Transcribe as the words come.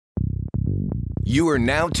You are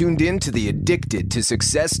now tuned in to the Addicted to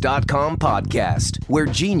Success.com podcast, where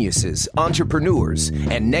geniuses, entrepreneurs,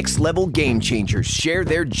 and next level game changers share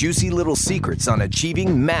their juicy little secrets on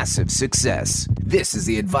achieving massive success. This is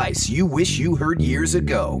the advice you wish you heard years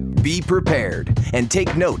ago. Be prepared and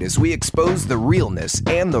take note as we expose the realness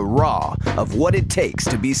and the raw of what it takes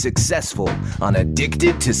to be successful on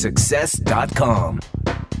Addicted to Success.com.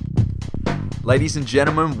 Ladies and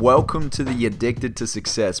gentlemen, welcome to the Addicted to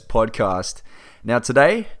Success podcast. Now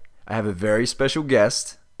today, I have a very special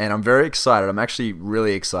guest, and I'm very excited. I'm actually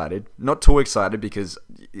really excited. Not too excited because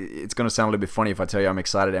it's going to sound a little bit funny if I tell you I'm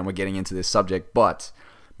excited and we're getting into this subject, but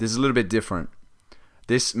this is a little bit different.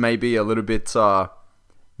 This may be a little bit,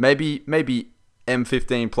 maybe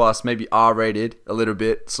M15 plus, maybe R-rated a little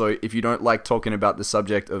bit. So if you don't like talking about the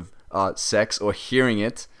subject of sex or hearing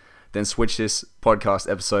it, then switch this podcast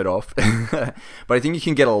episode off. But I think you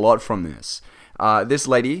can get a lot from this. This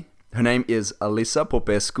lady, her name is Alisa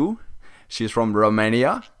Popescu. She's from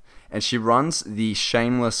Romania, and she runs the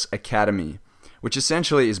Shameless Academy, which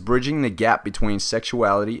essentially is bridging the gap between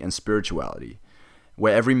sexuality and spirituality,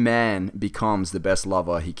 where every man becomes the best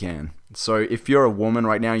lover he can. So if you're a woman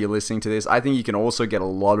right now, you're listening to this, I think you can also get a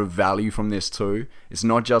lot of value from this too. It's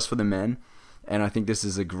not just for the men. And I think this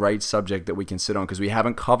is a great subject that we can sit on because we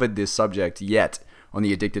haven't covered this subject yet on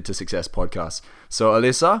the Addicted to Success podcast. So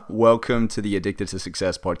Alisa, welcome to the Addicted to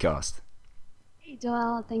Success podcast. Hey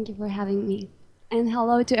Joel, thank you for having me. And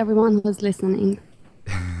hello to everyone who's listening.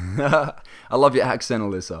 I love your accent,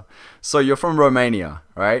 Alisa. So you're from Romania,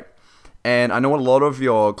 right? And I know a lot of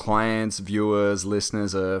your clients, viewers,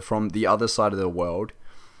 listeners are from the other side of the world.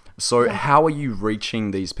 So how are you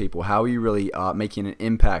reaching these people? How are you really making an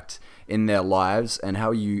impact in their lives, and how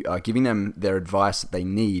are you giving them their advice that they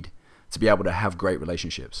need to be able to have great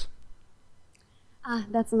relationships?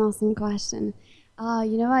 That's an awesome question.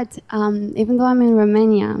 You know what? Even though I'm in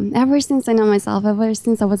Romania, ever since I know myself, ever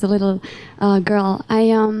since I was a little girl,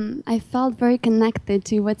 I felt very connected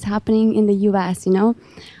to what's happening in the U.S., you know?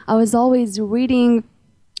 I was always reading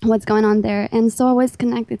what's going on there, and so I was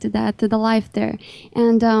connected to that, to the life there.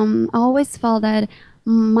 And I always felt that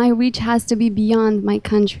my reach has to be beyond my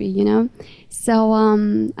country, you know? So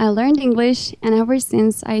I learned English, and ever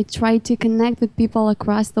since I tried to connect with people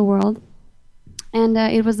across the world. And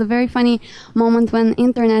it was a very funny moment when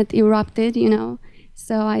internet erupted, you know?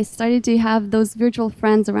 So I started to have those virtual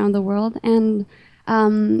friends around the world, and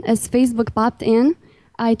as Facebook popped in,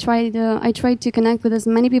 I tried to connect with as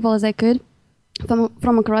many people as I could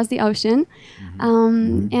from across the ocean,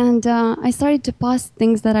 and I started to post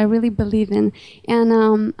things that I really believe in,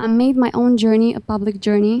 and I made my own journey a public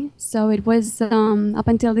journey. So it was up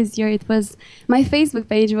until this year, it was my Facebook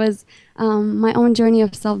page was my own journey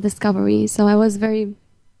of self-discovery. So I was very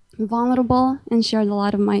vulnerable and shared a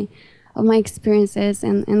lot of my experiences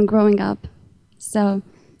and growing up. So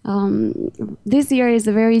this year is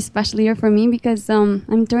a very special year for me because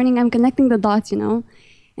I'm connecting the dots, you know,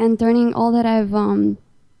 and turning all that I've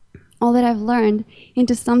learned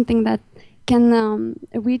into something that can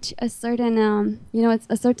reach a certain it's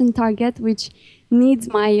a certain target which needs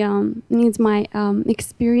my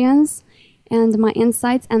experience and my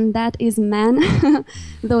insights, and that is men.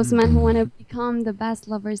 Those men who want to become the best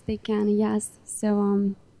lovers they can. Yes,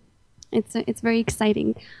 so it's very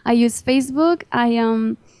exciting. I use Facebook.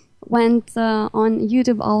 I went on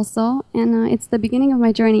YouTube also, and it's the beginning of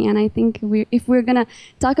my journey, and I think if we're gonna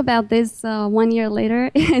talk about this 1 year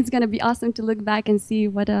later, it's gonna be awesome to look back and see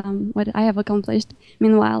what I have accomplished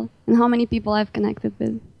meanwhile and how many people I've connected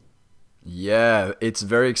with. Yeah, it's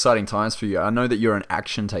very exciting times for you. I know that you're an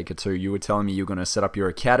action taker too. You were telling me you're going to set up your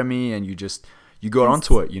academy, and you got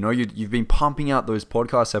onto it. You know, you've been pumping out those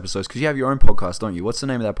podcast episodes because you have your own podcast, don't you? What's the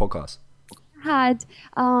name of that podcast? Had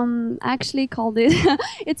actually called it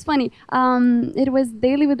it's funny, it was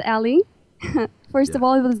Daily with Ali. First of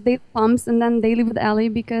all, it was Daily Pumps, and then Daily with Ali,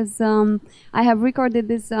 because I have recorded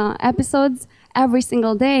these episodes every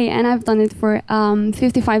single day, and I've done it for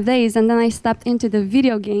 55 days, and then I stepped into the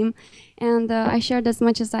video game, and I shared as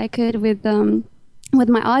much as I could with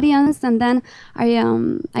my audience, and then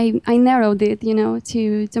I narrowed it, you know,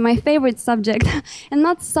 to my favorite subject, and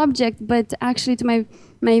not subject, but actually to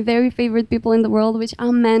my very favorite people in the world, which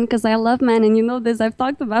are men, because I love men, and you know this, I've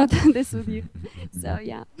talked about this with you. So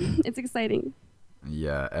yeah, it's exciting.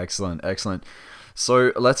 Yeah, excellent.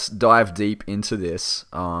 So let's dive deep into this.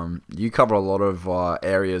 You cover a lot of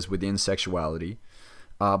areas within sexuality,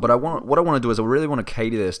 but what I want to do is I really want to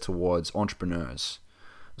cater this towards entrepreneurs.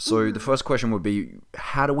 So the first question would be,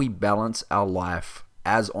 how do we balance our life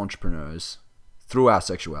as entrepreneurs through our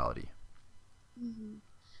sexuality?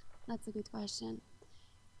 That's a good question.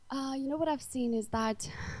 You know what I've seen is that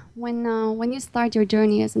when you start your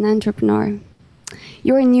journey as an entrepreneur,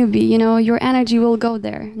 you're a newbie. You know, your energy will go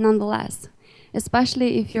there nonetheless,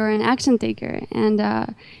 especially if you're an action taker and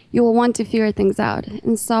you will want to figure things out.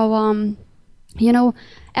 And so, you know,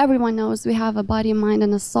 everyone knows we have a body, mind,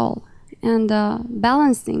 and a soul, and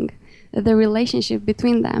balancing the relationship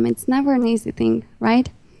between them, it's never an easy thing, right?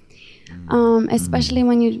 Especially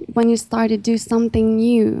when you start to do something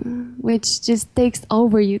new, which just takes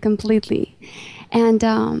over you completely. And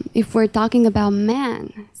if we're talking about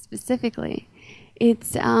men specifically,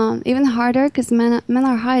 it's even harder because men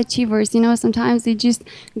are high achievers. You know, sometimes they just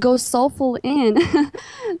go so full in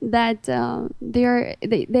that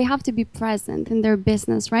they have to be present in their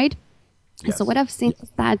business, right? Yes. So what I've seen is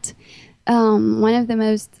that one of the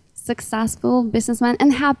most successful businessmen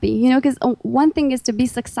and happy, you know, because one thing is to be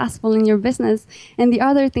successful in your business and the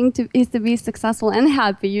other thing is to be successful and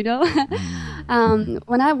happy, you know.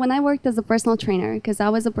 When I worked as a personal trainer, because I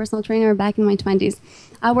was a personal trainer back in my 20s,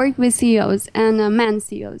 I worked with CEOs and men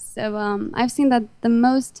CEOs. So I've seen that the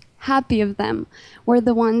most happy of them were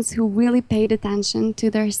the ones who really paid attention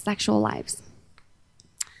to their sexual lives.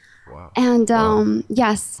 Wow. And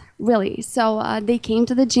yes, really. So they came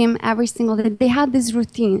to the gym every single day. They had this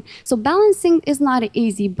routine. So balancing is not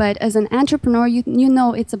easy, but as an entrepreneur, you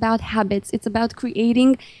know it's about habits. It's about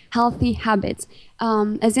creating healthy habits,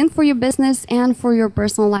 as in for your business and for your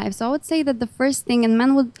personal life. So I would say that the first thing, and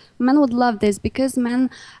men would love this because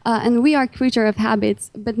men, and we are creature of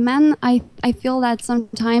habits, but men, I feel that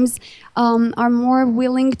sometimes are more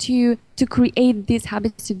willing to create these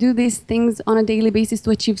habits, to do these things on a daily basis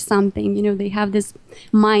to achieve something. You know, they have this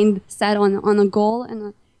mind set on a goal,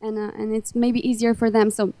 and it's maybe easier for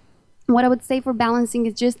them. So what I would say for balancing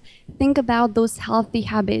is just think about those healthy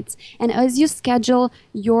habits. And as you schedule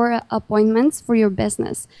your appointments for your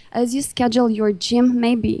business, as you schedule your gym,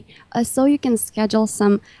 maybe, so you can schedule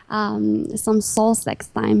some soul sex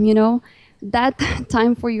time, you know, that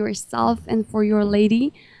time for yourself and for your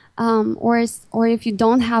lady. Or if you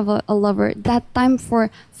don't have a lover, that time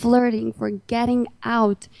for flirting, for getting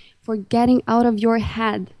out of your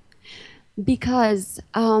head. Because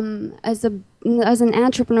as an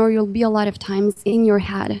entrepreneur, you'll be a lot of times in your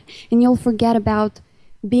head, and you'll forget about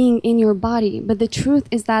being in your body. But the truth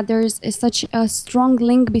is that there's such a strong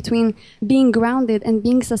link between being grounded and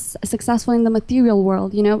being successful in the material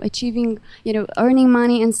world. You know, achieving, you know, earning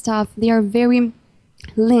money and stuff. They are very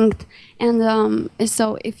linked. And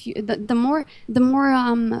so if you the more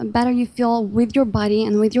better you feel with your body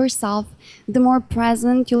and with yourself, the more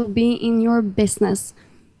present you'll be in your business,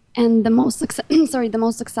 and the most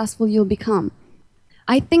successful you'll become.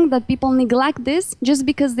 I think that people neglect this just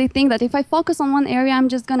because they think that if I focus on one area, I'm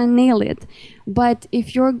just gonna nail it. But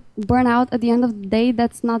if you're burnt out at the end of the day,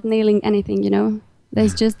 that's not nailing anything, you know.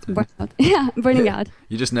 That's just burnout. Yeah, burning out.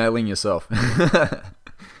 You're just nailing yourself.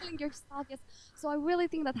 Nailing yourself, yes. So I really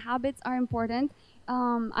think that habits are important.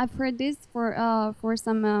 I've heard this for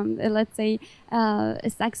some let's say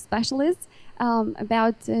sex specialists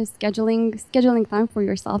about scheduling time for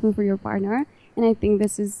yourself and for your partner. And I think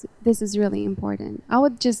this is really important. I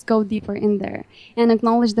would just go deeper in there and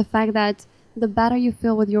acknowledge the fact that the better you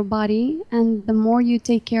feel with your body and the more you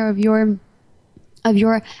take care of the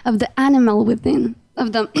animal within,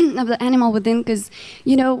 of the animal within, because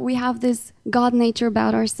you know we have this God nature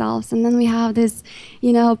about ourselves, and then we have this,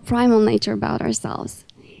 you know, primal nature about ourselves.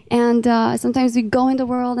 And sometimes we go in the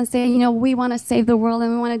world and say, you know, we want to save the world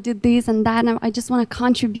and we want to do this and that, and I just want to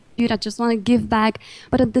contribute, I just want to give back.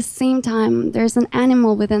 But at the same time, there's an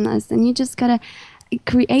animal within us, and you just gotta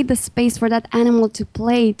create the space for that animal to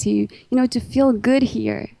play, to, you know, to feel good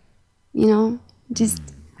here, you know, just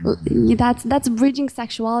that's bridging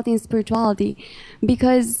sexuality and spirituality,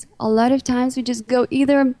 because a lot of times we just go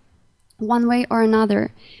either one way or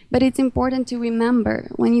another. But it's important to remember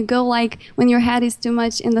when you go, like when your head is too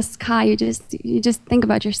much in the sky, you just think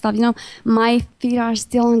about yourself, you know, my feet are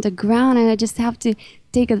still on the ground and I just have to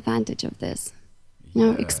take advantage of this, you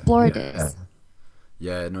know, explore this.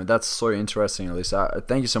 Yeah, no, that's so interesting, Alyssa.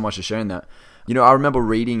 Thank you so much for sharing that. You know, I remember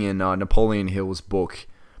reading in Napoleon Hill's book,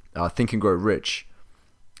 Think and Grow Rich,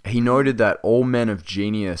 he noted that all men of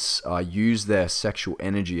genius use their sexual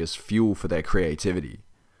energy as fuel for their creativity.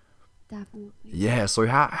 Definitely. Yeah, so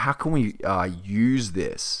how can we use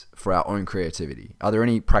this for our own creativity? Are there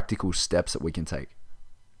any practical steps that we can take?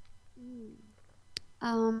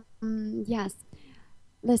 Yes.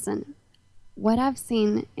 Listen, what I've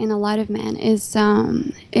seen in a lot of men is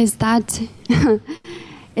that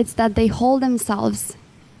it's that they hold themselves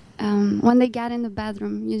when they get in the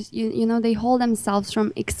bedroom. You know, they hold themselves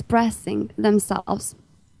from expressing themselves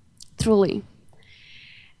truly.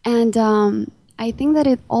 And I think that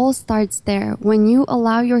it all starts there when you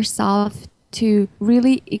allow yourself to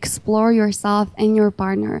really explore yourself and your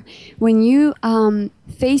partner, when you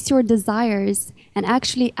face your desires and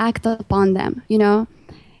actually act upon them, you know.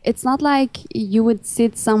 It's not like you would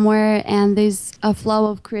sit somewhere and there's a flow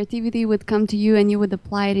of creativity would come to you and you would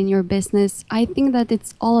apply it in your business. I think that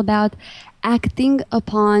it's all about acting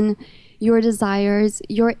upon your desires,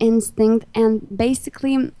 your instinct, and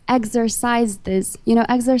basically exercise this, you know,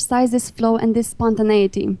 exercise this flow and this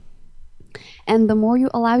spontaneity. And the more you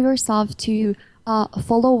allow yourself to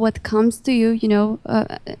follow what comes to you, you know,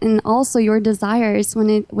 and also your desires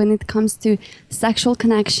when it comes to sexual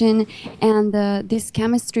connection and this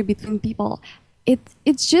chemistry between people,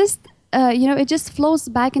 it's just you know, it just flows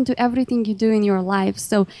back into everything you do in your life.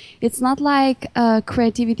 So it's not like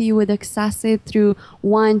creativity you would access it through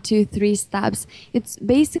 1, 2, 3 steps. It's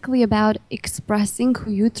basically about expressing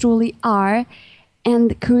who you truly are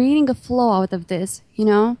and creating a flow out of this, you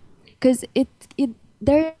know, because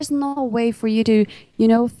there's no way for you to, you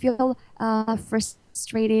know, feel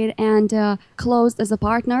frustrated and closed as a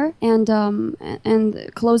partner and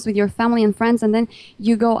close with your family and friends, and then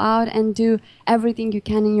you go out and do everything you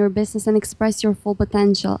can in your business and express your full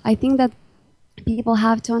potential. I think that people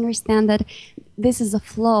have to understand that this is a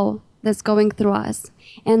flow that's going through us,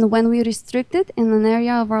 and when we restrict it in an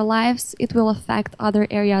area of our lives, it will affect other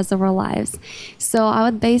areas of our lives. So I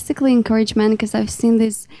would basically encourage men, because I've seen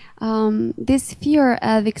this fear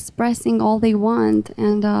of expressing all they want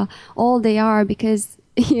and all they are, because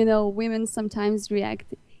you know, women sometimes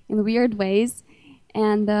react in weird ways,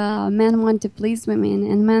 and men want to please women,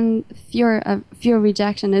 and men fear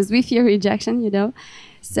rejection as we fear rejection, you know.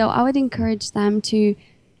 So I would encourage them to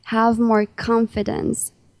have more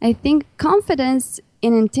confidence. I think confidence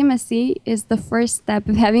in intimacy is the first step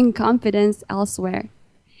of having confidence elsewhere.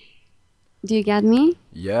 Do you get me?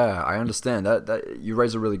 Yeah, I understand. That you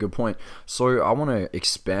raise a really good point. So I want to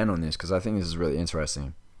expand on this because I think this is really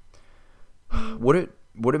interesting. Would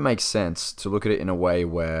it make sense to look at it in a way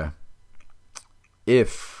where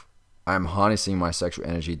if I'm harnessing my sexual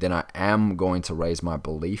energy, then I am going to raise my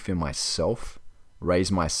belief in myself,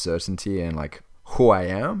 raise my certainty and like who I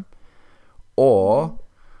am? Or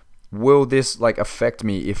will this like affect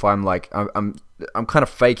me if I'm like I'm kind of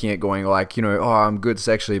faking it, going like, you know, oh, I'm good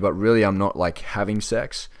sexually, but really I'm not like having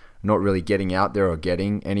sex, not really getting out there or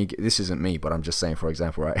getting any. This isn't me, but I'm just saying, for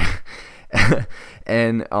example, right?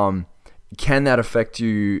 And can that affect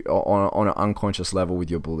you on an unconscious level with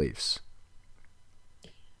your beliefs?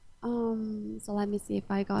 So let me see if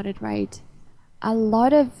I got it right. A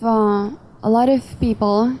lot of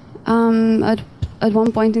people at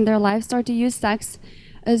one point in their life start to use sex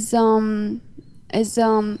as a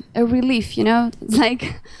relief, you know. It's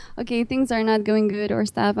like, okay, things are not going good or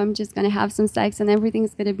stuff, I'm just gonna have some sex and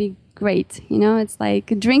everything's gonna be great, you know. It's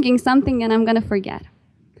like drinking something and I'm gonna forget.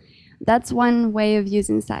 That's one way of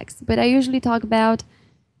using sex, but I usually talk about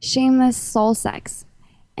shameless soul sex.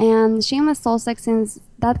 And shameless soul sex is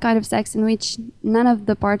that kind of sex in which none of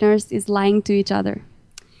the partners is lying to each other.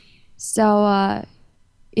 So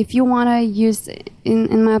if you want to use,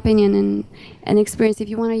 in my opinion and an experience, if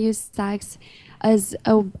you want to use sex as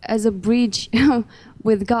a bridge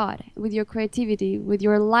with God, with your creativity, with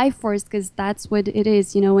your life force, because that's what it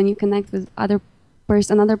is, you know, when you connect with another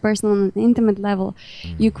person on an intimate level,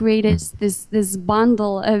 you create this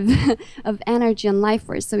bundle of energy and life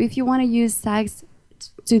force. So if you want to use sex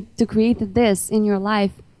to create this in your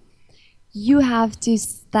life, you have to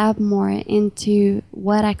step more into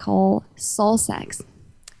what I call soul sex,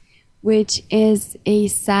 which is a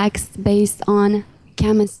sex based on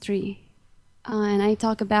chemistry. And I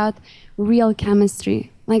talk about real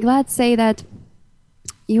chemistry. Like, let's say that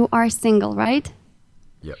you are single, right?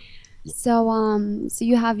 Yep. So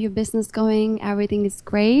you have your business going, everything is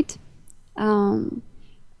great.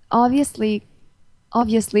 Obviously,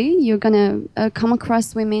 you're gonna come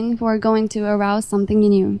across women who are going to arouse something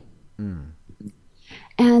in you.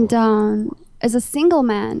 And as a single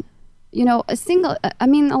man, you know, a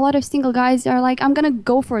lot of single guys are like, I'm gonna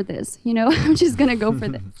go for this, you know. I'm just gonna go for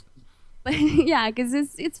this. But yeah, because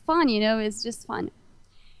it's fun, you know. It's just fun.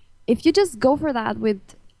 If you just go for that with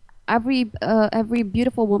every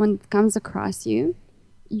beautiful woman that comes across you,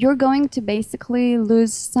 you're going to basically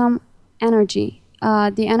lose some energy.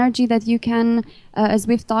 The energy that you can, as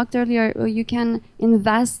we've talked earlier, you can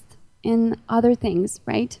invest in other things,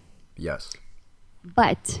 right? Yes.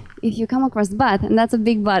 But if you come across, and that's a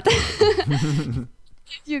big but. If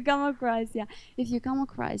you come across,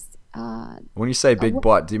 when you say big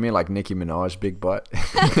butt, do you mean like Nicki Minaj big butt?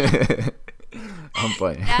 I'm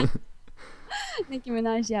playing. Yeah. Nicki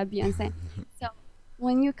Minaj, yeah, Beyonce. So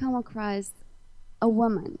when you come across a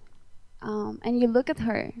woman and you look at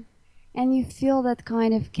her and you feel that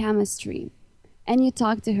kind of chemistry and you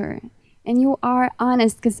talk to her and you are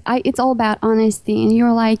honest, because it's all about honesty, and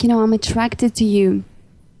you're like, I'm attracted to you,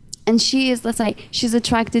 and she is, let's say, she's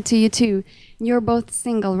attracted to you too, and you're both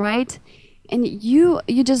single, right? And you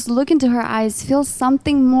just look into her eyes, feel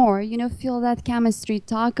something more, feel that chemistry,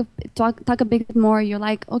 talk a bit more. You're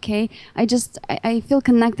like, okay, I feel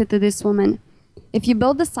connected to this woman. If you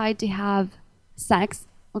both decide to have sex,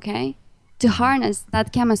 okay, to harness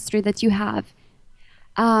that chemistry that you have,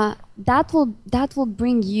 that will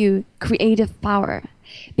bring you creative power,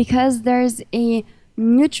 because there's a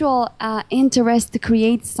mutual interest to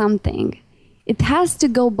create something. It has to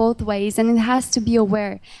go both ways, and it has to be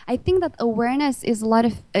aware. I think that awareness is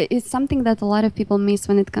something that a lot of people miss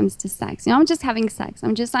when it comes to sex. I'm just having sex.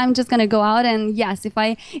 I'm just gonna go out, and yes, if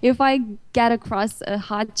I get across a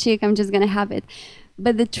hot chick, I'm just gonna have it.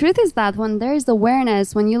 But the truth is that when there's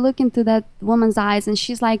awareness, when you look into that woman's eyes and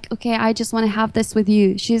she's like, okay, I just want to have this with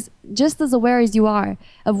you, she's just as aware as you are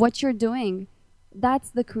of what you're doing. That's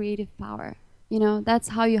the creative power. That's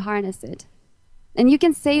how you harness it. And you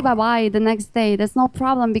can say bye-bye the next day. That's no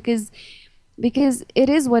problem, because it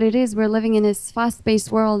is what it is. We're living in this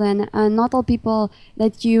fast-paced world, and not all people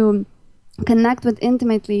that you connect with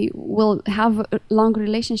intimately will have long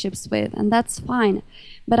relationships with, and that's fine.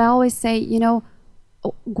 But I always say,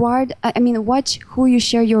 watch who you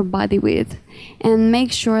share your body with, and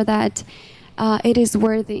make sure that it is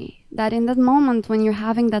worthy. That in that moment when you're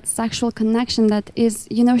having that sexual connection, that is,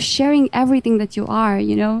 sharing everything that you are,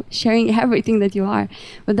 sharing everything that you are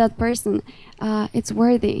with that person, it's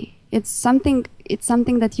worthy. It's something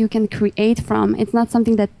that you can create from. It's not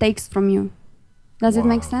something that takes from you. Does it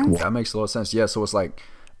make sense? That makes a lot of sense. Yeah, so it's like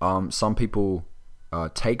some people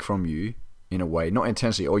take from you in a way, not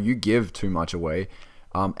intentionally, or you give too much away.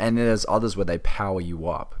 And there's others where they power you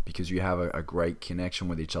up because you have a great connection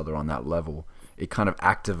with each other on that level. It kind of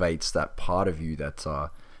activates that part of you that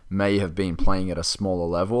may have been playing at a smaller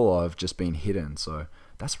level or have just been hidden. So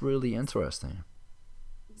that's really interesting.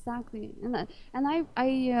 Exactly, and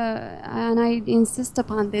I insist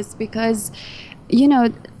upon this because,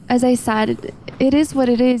 as I said, it is what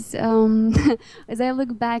it is. As I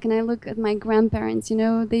look back and I look at my grandparents,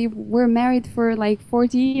 they were married for like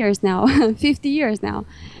 40 years now, 50 years now.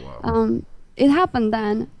 Wow. It happened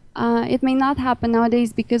then. It may not happen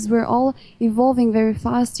nowadays because we're all evolving very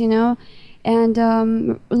fast, and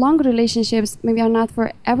long relationships maybe are not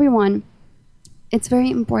for everyone. It's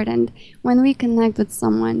very important when we connect with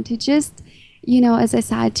someone to just, as I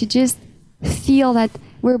said, to just feel that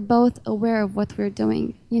we're both aware of what we're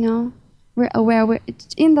doing, we're aware, we're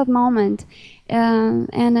in that moment.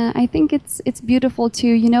 And I think it's beautiful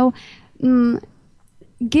to,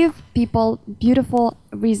 give people beautiful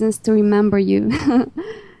reasons to remember you.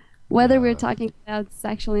 Whether we're talking about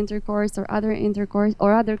sexual intercourse or other intercourse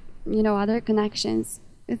or other connections,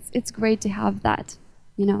 it's great to have that,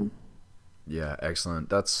 Yeah, excellent.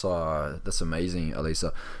 That's amazing,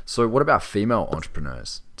 Elisa. So what about female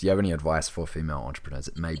entrepreneurs? Do you have any advice for female entrepreneurs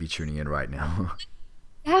that may be tuning in right now?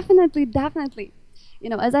 Definitely.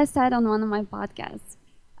 As I said on one of my podcasts,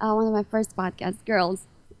 one of my first podcasts, girls,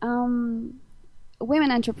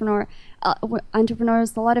 women entrepreneurs,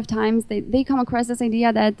 a lot of times they come across this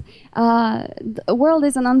idea that the world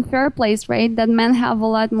is an unfair place, right? That men have a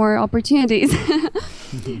lot more opportunities.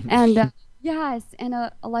 And yes, and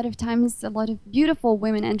a lot of times, a lot of beautiful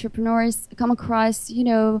women entrepreneurs come across,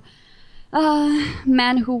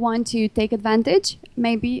 men who want to take advantage,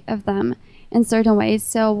 maybe, of them in certain ways.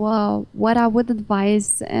 So what I would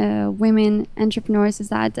advise women entrepreneurs is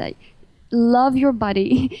that love your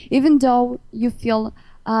body, even though you feel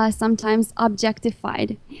sometimes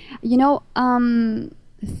objectified.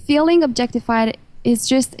 Feeling objectified is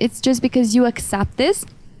just because you accept this.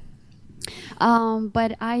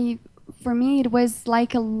 But for me, it was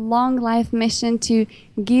like a long life mission to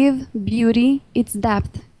give beauty its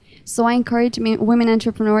depth. So I encourage women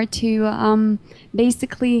entrepreneurs to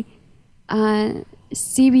basically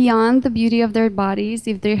see beyond the beauty of their bodies.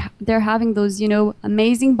 If they're having those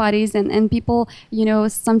amazing bodies, and people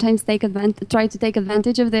sometimes try to take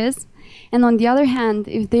advantage of this. And on the other hand,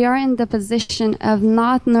 if they are in the position of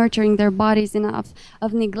not nurturing their bodies enough,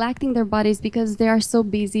 of neglecting their bodies because they are so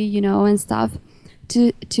busy, and stuff,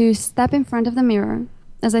 to step in front of the mirror,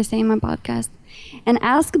 as I say in my podcast, and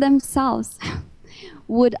ask themselves,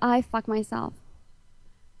 would I fuck myself?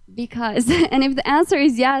 Because, and if the answer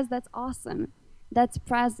is yes, that's awesome. That's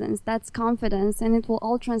presence, that's confidence, and it will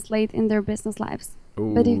all translate in their business lives.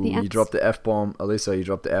 Ooh, but if the you dropped the F-bomb, Elisa, you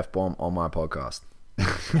dropped the F-bomb on my podcast.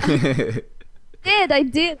 I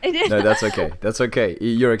did. No, that's okay. That's okay.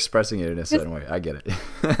 You're expressing it in a certain way. I get it.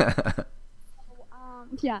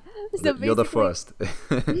 Yeah. So You're the basically, first.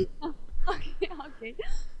 okay, okay.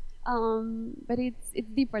 But it's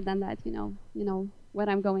deeper than that, you know where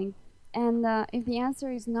I'm going. And if the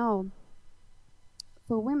answer is no,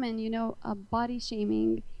 for women, body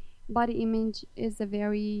shaming, body image is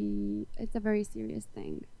it's a very serious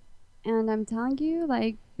thing. And I'm telling you,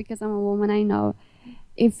 like, because I'm a woman, I know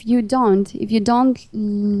if you don't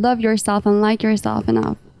love yourself and like yourself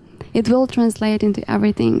enough, it will translate into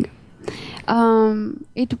everything.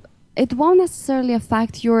 It won't necessarily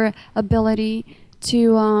affect your ability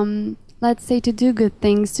to let's say to do good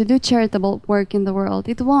things, to do charitable work in the world.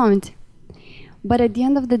 It won't. But at the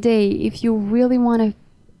end of the day, if you really want to,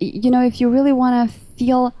 if you really want to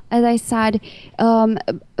feel, as I said,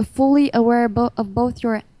 fully aware of both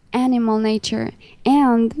your animal nature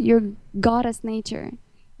and your goddess nature,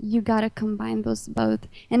 you gotta combine those both.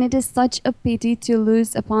 And it is such a pity to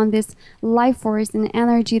lose upon this life force and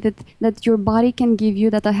energy that your body can give you,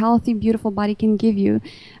 that a healthy, beautiful body can give you,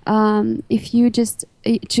 if you just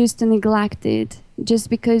choose to neglect it just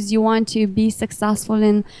because you want to be successful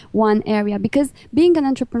in one area. Because being an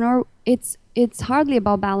entrepreneur, it's hardly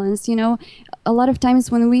about balance. A lot of times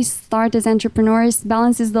when we start as entrepreneurs,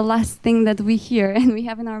 balance is the last thing that we hear and we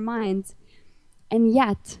have in our minds. And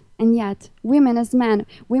yet, women as men,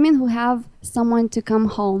 women who have someone to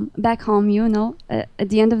come back home, at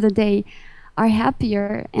the end of the day, are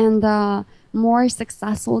happier and more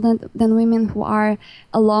successful than women who are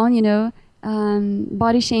alone,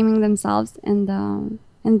 body shaming themselves and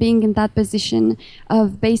being in that position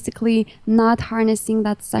of basically not harnessing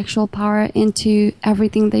that sexual power into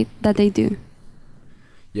everything that they do.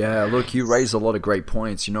 Yeah, look, you raised a lot of great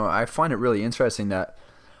points. I find it really interesting that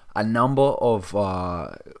a number of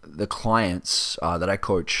the clients that I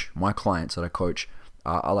coach, my clients that I coach,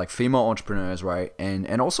 are like female entrepreneurs, right?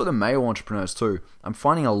 And also the male entrepreneurs too. I'm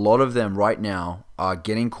finding a lot of them right now are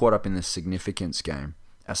getting caught up in the significance game,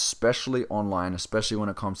 especially online, especially when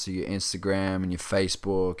it comes to your Instagram and your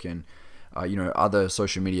Facebook and other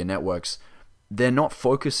social media networks. They're not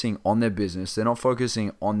focusing on their business. They're not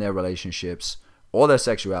focusing on their relationships or their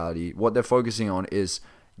sexuality. What they're focusing on is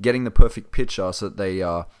getting the perfect picture so that they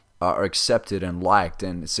are accepted and liked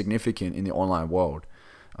and significant in the online world,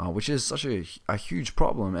 which is such a huge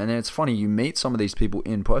problem. And it's funny, you meet some of these people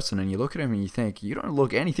in person and you look at them and you think, you don't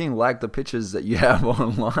look anything like the pictures that you have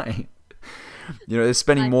online. They're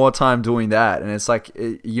spending more time doing that, and it's like,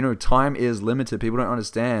 time is limited. People don't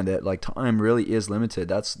understand that, like, time really is limited.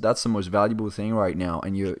 That's the most valuable thing right now,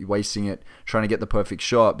 and you're wasting it trying to get the perfect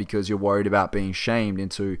shot because you're worried about being shamed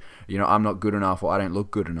into, I'm not good enough or I don't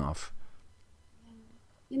look good enough.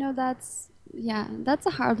 That's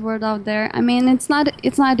a hard word out there. I mean, it's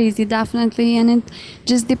not easy, definitely, and it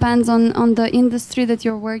just depends on the industry that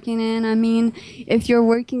you're working in. I mean, if you're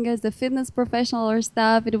working as a fitness professional or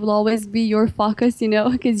stuff, it will always be your focus,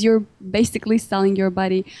 because you're basically selling your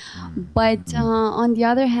body. But on the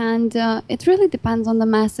other hand, it really depends on the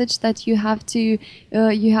message that you have to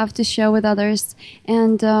share with others.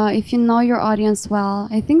 And if you know your audience well,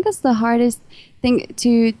 I think that's the hardest thing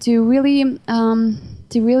to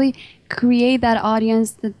really create that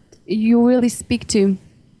audience that you really speak to,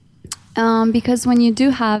 because when you do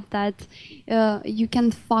have that, you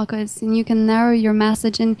can focus and you can narrow your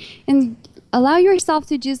message and allow yourself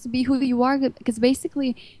to just be who you are, because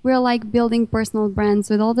basically we're like building personal brands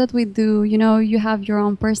with all that we do. You have your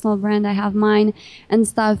own personal brand, I have mine and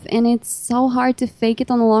stuff, and it's so hard to fake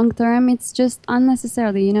it on the long term. It's just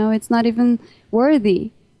unnecessarily, it's not even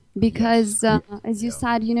worthy. Because as you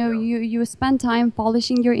said, you spend time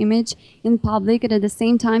polishing your image in public, and at the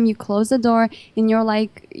same time you close the door and you're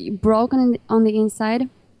like broken on the inside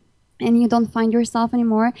and you don't find yourself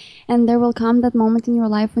anymore. And there will come that moment in your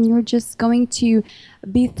life when you're just going to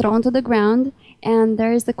be thrown to the ground. And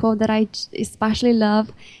there is a quote that I especially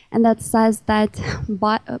love, and that says that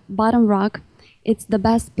bottom rock, it's the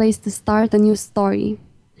best place to start a new story.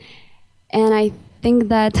 And I think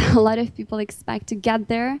that a lot of people expect to get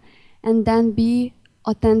there and then be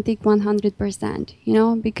authentic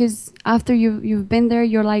 100%, because after you've been there,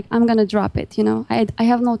 you're like, I'm gonna drop it, I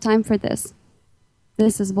have no time for this.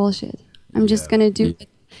 This is bullshit. I'm just gonna do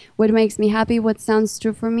what makes me happy, what sounds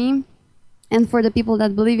true for me and for the people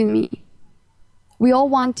that believe in me. We all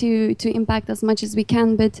want to impact as much as we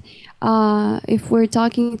can, but if we're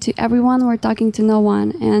talking to everyone, we're talking to no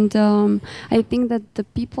one. And I think that the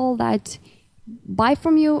people that buy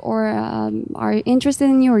from you or are interested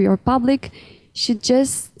in you or your public should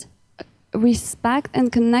just respect and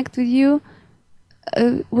connect with you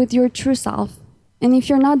with your true self. And if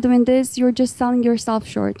you're not doing this, you're just selling yourself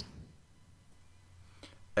short.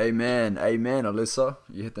 Amen. Amen, Alyssa.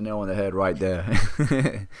 You hit the nail on the head right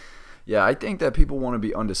there. Yeah, I think that people want to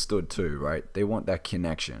be understood too, right? They want that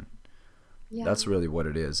connection. Yeah. That's really what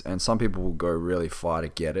it is. And some people will go really far to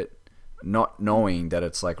get it, not knowing that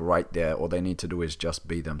it's like right there. All they need to do is just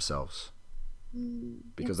be themselves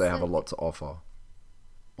because they have a lot to offer.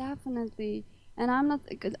 Definitely. And I'm not,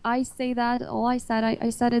 'cause I say that, all I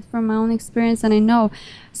said it from my own experience, and I know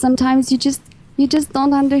sometimes you just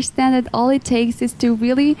don't understand that all it takes is to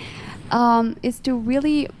really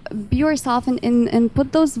be yourself and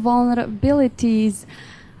put those vulnerabilities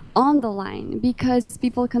on the line, because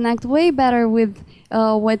people connect way better with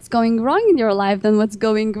what's going wrong in your life than what's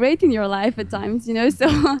going great in your life at times, you know. So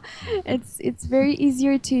it's very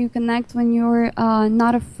easier to connect when you're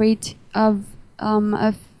not afraid of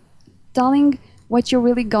telling what you're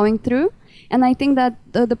really going through. And I think that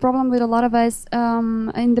the problem with a lot of us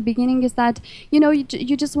in the beginning is that, you know,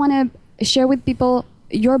 you just want to share with people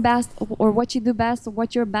your best, or what you do best, or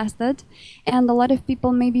what you're best at. And a lot of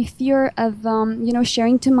people maybe fear of you know,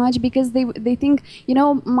 sharing too much, because they think, you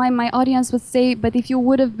know, my audience would say, but if you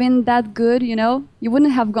would have been that good, you know, you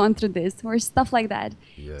wouldn't have gone through this, or stuff like that.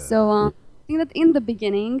 Yeah. So I think that in the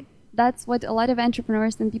beginning, that's what a lot of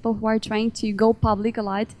entrepreneurs and people who are trying to go public a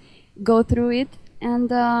lot go through it.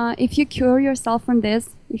 And if you cure yourself from this,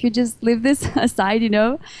 if you just leave this aside, you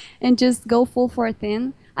know, and just go full for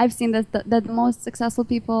thin, I've seen that the most successful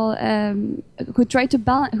people who try to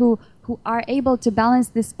balance, who are able to balance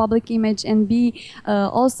this public image and be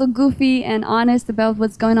also goofy and honest about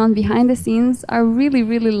what's going on behind the scenes, are really,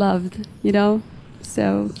 really loved, you know.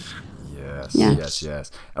 So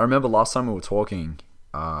yes. I remember last time we were talking,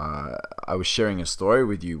 I was sharing a story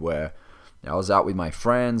with you where I was out with my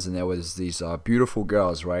friends, and there was these beautiful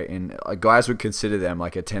girls, right? And guys would consider them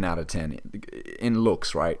like a 10 out of 10 in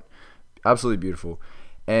looks, right? Absolutely beautiful.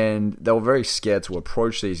 And they were very scared to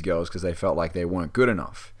approach these girls because they felt like they weren't good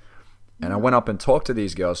enough. And I went up and talked to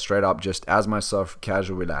these girls straight up, just as myself,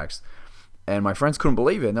 casual, relaxed. And my friends couldn't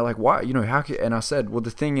believe it. And they're like, why? You know, how can... And I said, well,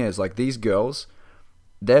 the thing is, like, these girls,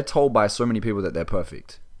 they're told by so many people that they're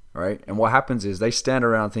perfect, right? And what happens is they stand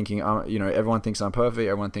around thinking, you know, everyone thinks I'm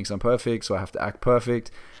perfect, so I have to act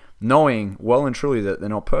perfect, knowing well and truly that they're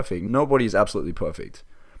not perfect. Nobody's absolutely perfect.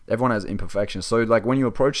 Everyone has imperfections. So, like, when you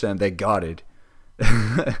approach them, they're guarded.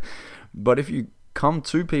 But if you come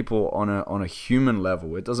to people on a human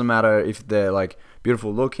level, it doesn't matter if they're like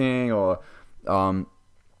beautiful looking, or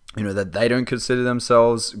you know, that they don't consider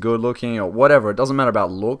themselves good looking or whatever. It doesn't matter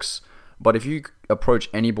about looks. But if you approach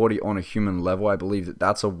anybody on a human level, I believe that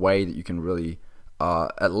that's a way that you can really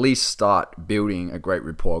at least start building a great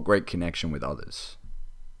rapport, a great connection with others.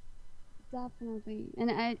 Definitely.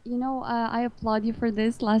 And I applaud you for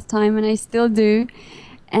this last time, and I still do.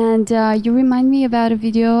 And you remind me about a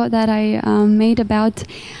video that I made about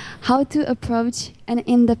how to approach an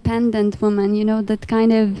independent woman, you know, that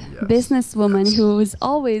kind of businesswoman who's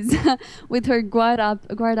always with her guard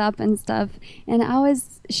up and stuff. And I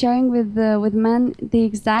was sharing with men the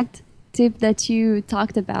exact tip that you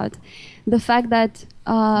talked about. The fact that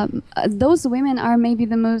those women are maybe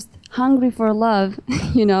the most hungry for love,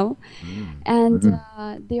 you know, and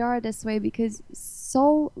they are this way because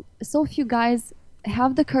so few guys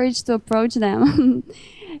have the courage to approach them.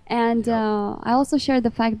 And I also share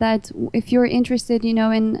the fact that if you're interested, you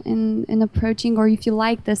know, in approaching, or if you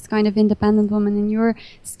like this kind of independent woman and you're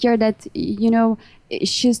scared that, you know,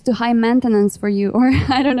 she's too high maintenance for you, or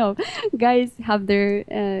I don't know, guys have their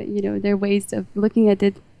you know, their ways of looking at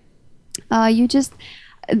it. You just,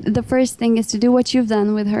 the first thing is to do what you've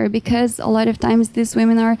done with her, because a lot of times these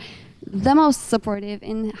women are the most supportive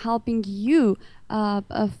in helping you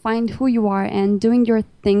find who you are and doing your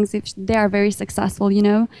things if they are very successful, you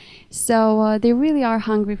know. So they really are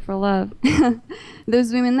hungry for love.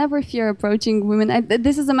 Those women never fear approaching women.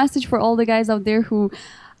 This is a message for all the guys out there who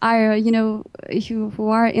are, you know, who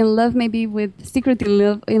are in love, maybe with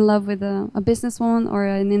secretly in love with a businesswoman or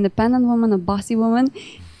an independent woman, a bossy woman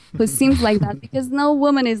who seems like that, because no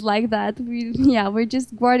woman is like that. We're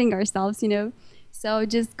just guarding ourselves, you know. So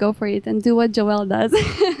just go for it and do what Joelle does.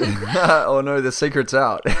 Oh no, the secret's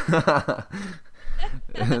out.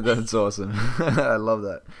 That's awesome. I love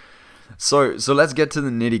that. So let's get to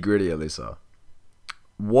the nitty gritty, Alyssa.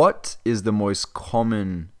 What is the most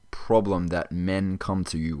common problem that men come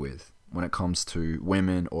to you with when it comes to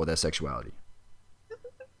women or their sexuality?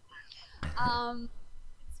 It's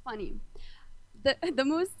funny. The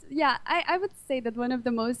most, I would say that one of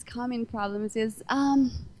the most common problems is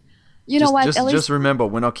you know what? Just remember,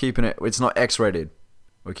 we're not keeping it. It's not X-rated.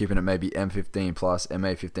 We're keeping it maybe M15 plus,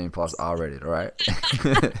 MA15 plus R rated, all right?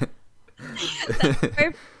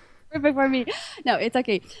 Perfect for me. No, it's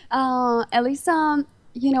okay. Elisa,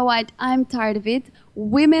 you know what? I'm tired of it.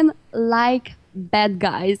 Women like bad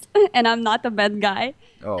guys, and I'm not a bad guy.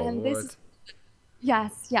 Oh, And what?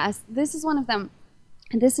 yes, this is one of them.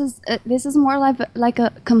 This is more like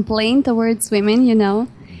a complaint towards women, you know.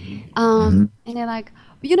 And they're like,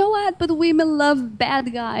 you know what? But women love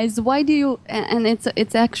bad guys. Why do you? And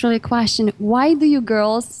it's actually a question. Why do you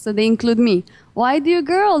girls? So they include me. Why do you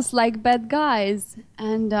girls like bad guys?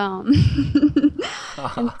 And and,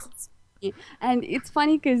 and it's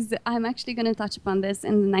funny because I'm actually gonna touch upon this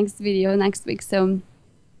in the next video next week. So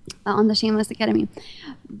on the Shameless Academy.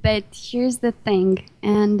 But here's the thing,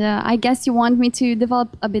 and I guess you want me to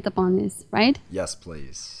develop a bit upon this, right? Yes,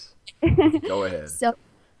 please. Go ahead. So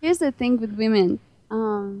here's the thing with women,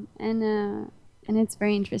 and it's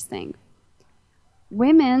very interesting.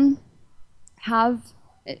 Women have,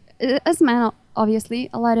 as men, obviously,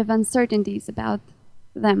 a lot of uncertainties about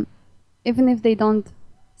them, even if they don't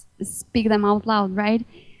speak them out loud, right?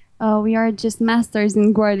 We are just masters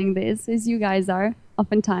in guarding this, as you guys are,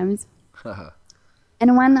 oftentimes.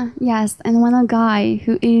 And when a guy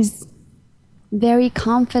who is very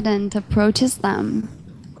confident approaches them,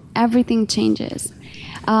 everything changes.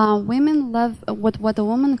 Women love what a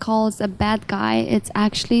woman calls a bad guy. It's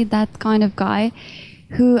actually that kind of guy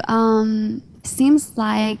who seems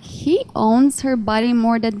like he owns her body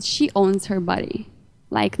more than she owns her body,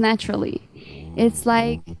 like naturally. It's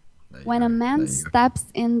like when a man steps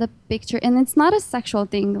in the picture, and it's not a sexual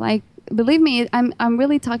thing. Like, believe me, I'm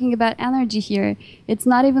really talking about energy here. It's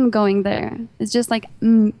not even going there. It's just like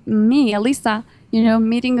me, Elisa, you know,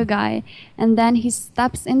 meeting a guy, and then he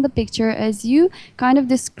steps in the picture as you kind of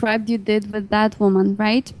described you did with that woman,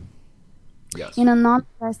 right? Yes. In a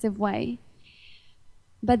non-aggressive way.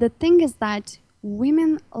 But the thing is that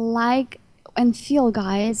women like and feel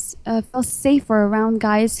safer around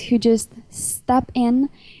guys who just step in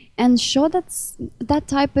and show that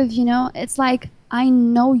type of, you know, it's like, I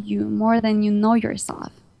know you more than you know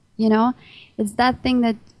yourself, you know? It's that thing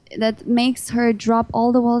that makes her drop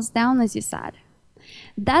all the walls down, as you said.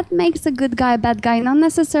 That makes a good guy a bad guy, not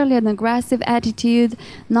necessarily an aggressive attitude,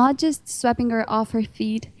 not just sweeping her off her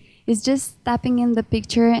feet. It's just stepping in the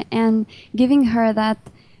picture and giving her that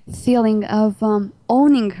feeling of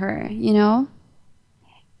owning her, you know?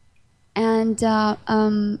 And a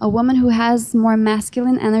woman who has more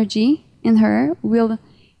masculine energy in her will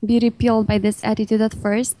be repelled by this attitude at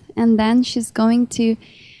first, and then she's going to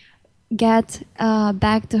get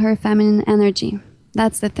back to her feminine energy.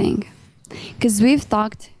 That's the thing. Because we've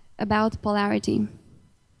talked about polarity.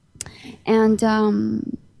 And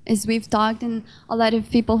as we've talked, and a lot of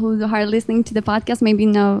people who are listening to the podcast maybe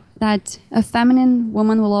know that a feminine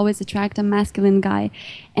woman will always attract a masculine guy.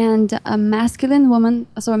 And a masculine woman,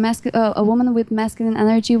 so a woman with masculine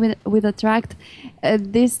energy would attract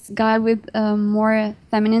this guy with more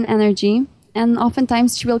feminine energy. And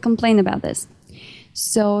oftentimes she will complain about this.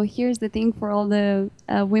 So here's the thing for all the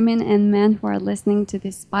women and men who are listening to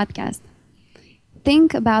this podcast.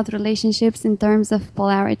 Think about relationships in terms of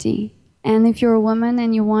polarity. And if you're a woman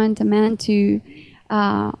and you want a man to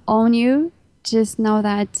own you, just know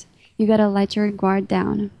that you gotta let your guard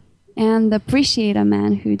down and appreciate a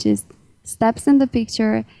man who just steps in the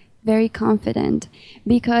picture very confident.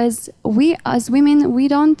 Because we as women, we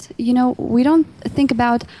don't think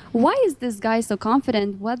about, why is this guy so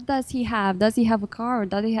confident? What does he have? Does he have a car? Or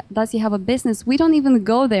does he have a business? We don't even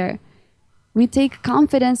go there. We take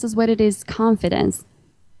confidence as what it is, confidence.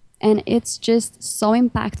 And it's just so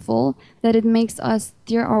impactful that it makes us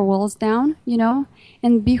tear our walls down, you know,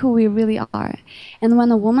 and be who we really are. And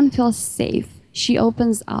when a woman feels safe, she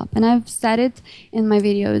opens up. And I've said it in my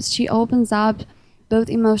videos. She opens up both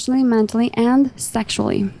emotionally, mentally, and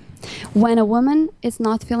sexually. When a woman is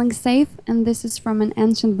not feeling safe, and this is from an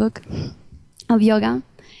ancient book of yoga,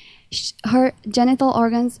 her genital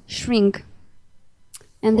organs shrink.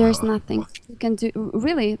 And there's nothing you can do,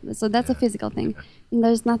 really. So that's a physical thing. And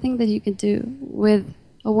there's nothing that you can do with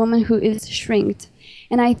a woman who is shrinked.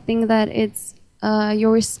 And I think that it's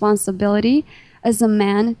your responsibility as a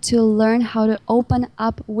man to learn how to open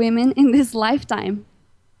up women in this lifetime.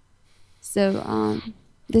 So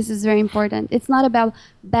this is very important. It's not about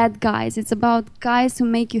bad guys. It's about guys who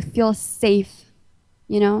make you feel safe.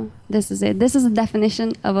 You know, this is it. This is a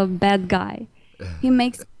definition of a bad guy. He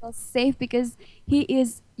makes you feel safe because he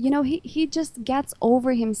is, you know, he just gets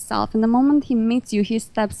over himself. And the moment he meets you, he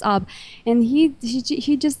steps up. And he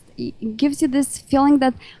just gives you this feeling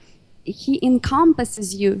that he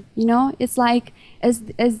encompasses you, you know. It's like, as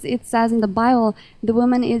it says in the Bible, the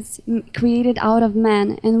woman is created out of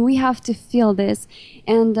man, and we have to feel this.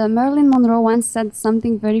 And Marilyn Monroe once said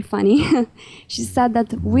something very funny. She said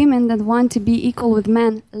that women that want to be equal with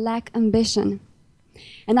men lack ambition.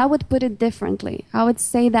 And I would put it differently. I would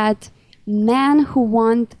say that men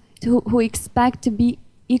who expect to be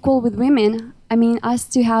equal with women, I mean us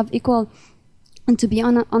to have equal and to be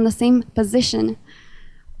on the same position,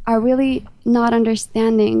 are really not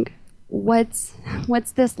understanding what's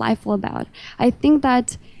this life all about. I think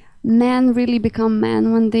that men really become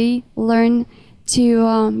men when they learn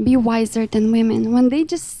to be wiser than women, when they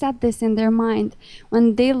just set this in their mind,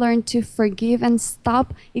 when they learn to forgive and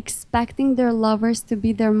stop expecting their lovers to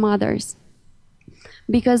be their mothers.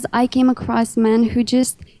 Because I came across men who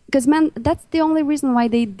just, because men, that's the only reason why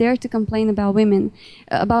they dare to complain about women,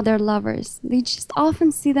 about their lovers. They just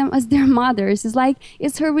often see them as their mothers. It's like,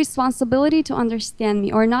 it's her responsibility to understand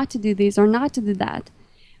me, or not to do this, or not to do that.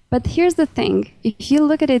 But here's the thing, if you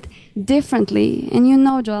look at it differently, and you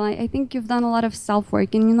know, Joel, I think you've done a lot of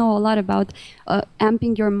self-work, and you know a lot about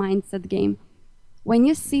amping your mindset game. When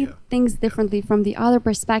you see things differently from the other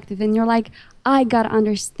perspective, and you're like, I gotta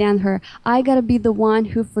understand her, I gotta be the one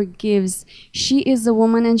who forgives. She is a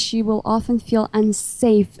woman, and she will often feel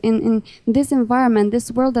unsafe in this environment,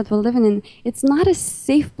 this world that we're living in. It's not a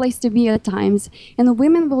safe place to be at times, and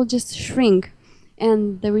women will just shrink.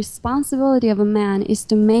 And the responsibility of a man is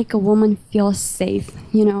to make a woman feel safe,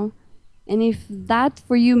 you know? And if that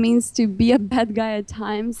for you means to be a bad guy at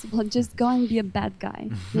times, well, just go and be a bad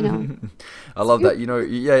guy, you know? I love that. You know,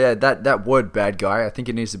 that word bad guy, I think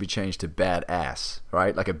it needs to be changed to badass,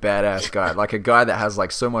 right? Like a badass guy, like a guy that has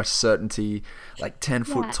like so much certainty, like 10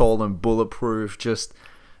 foot tall and bulletproof, just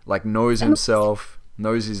like knows himself,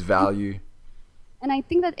 knows his value. And I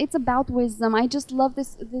think that it's about wisdom. I just love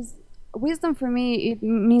this wisdom. For me, it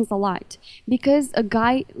means a lot, because a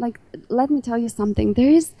guy, like, let me tell you something, there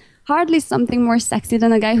is hardly something more sexy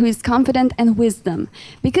than a guy who is confident and wisdom,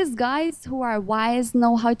 because guys who are wise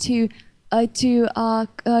know how to how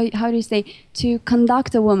do you say, to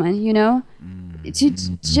conduct a woman, you know, to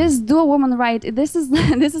just do a woman right. This is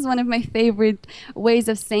this is one of my favorite ways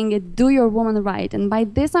of saying it: do your woman right. And by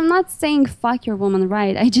this, I'm not saying fuck your woman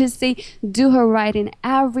right. I just say do her right in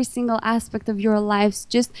every single aspect of your lives.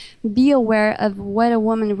 Just be aware of what a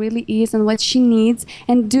woman really is and what she needs,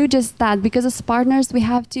 and do just that. Because as partners, we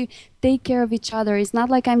have to take care of each other. It's not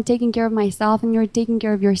like I'm taking care of myself and you're taking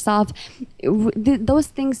care of yourself. Those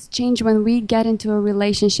things change when we get into a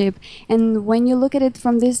relationship. And when you look at it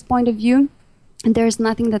from this point of view, there's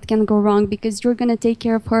nothing that can go wrong, because you're going to take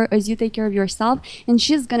care of her as you take care of yourself, and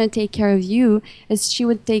she's going to take care of you as she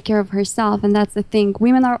would take care of herself. And that's the thing.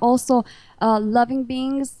 Women are also loving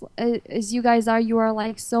beings, as you guys are. You are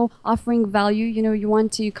like so offering value, you know, you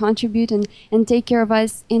want to contribute and take care of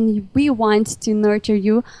us, and we want to nurture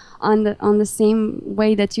you on the same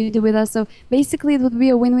way that you do with us. So basically it would be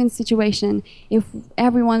a win-win situation if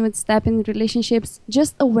everyone would step in relationships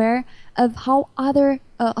just aware of how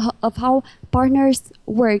how partners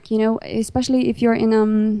work, you know, especially if you're in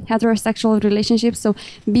heterosexual relationships. So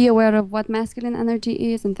be aware of what masculine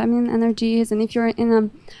energy is and feminine energy is. And if you're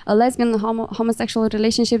in a lesbian homosexual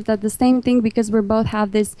relationship, that's the same thing, because we both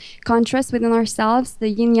have this contrast within ourselves, the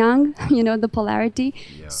yin yang, you know, the polarity.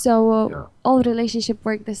 So all relationships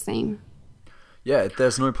work the same. Yeah, if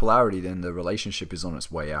there's no polarity, then the relationship is on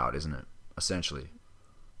its way out, isn't it? Essentially.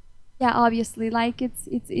 Yeah, obviously, like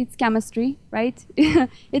it's chemistry, right?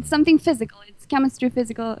 It's something physical. It's chemistry,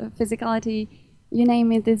 physicality, you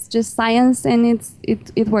name it. It's just science, and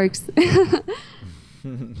it works.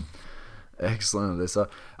 Excellent, Alyssa.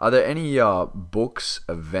 Are there any books,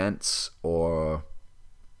 events, or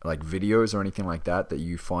like videos or anything like that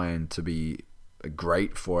you find to be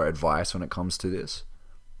great for advice when it comes to this?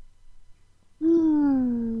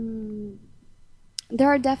 There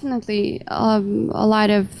are definitely a lot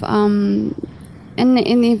of in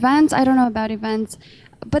events. I don't know about events,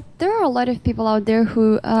 but there are a lot of people out there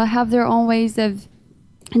who have their own ways of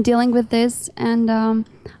dealing with this, and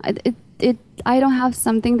I don't have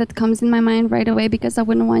something that comes in my mind right away, because I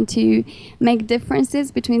wouldn't want to make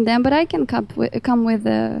differences between them. But I can come with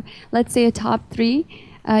let's say a top 3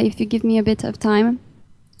 if you give me a bit of time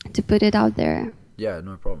to put it out there. Yeah,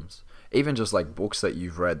 no problems. Even just like books that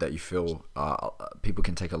you've read that you feel people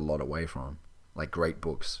can take a lot away from, like great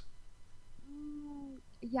books.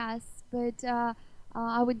 Yes, but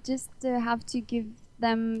I would just have to give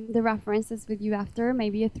them the references with you after,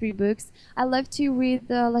 maybe 3 books. I love to read,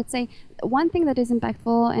 let's say, one thing that is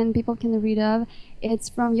impactful and people can read of. It's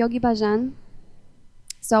from Yogi Bhajan.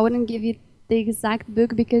 So I wouldn't give you the exact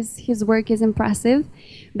book because his work is impressive,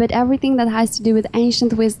 but everything that has to do with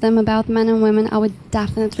ancient wisdom about men and women, I would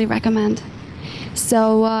definitely recommend. So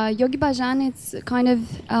Yogi Bhajan, it's kind of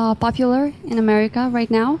popular in America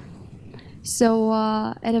right now. So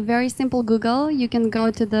at a very simple Google, you can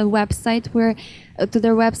go to the website where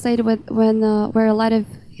a lot of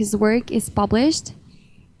his work is published.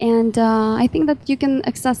 And I think that you can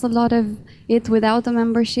access a lot of it without a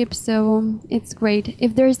membership, so it's great.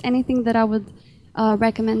 If there's anything that I would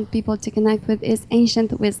recommend people to connect with is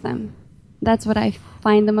ancient wisdom. That's what I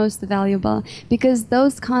find the most valuable, because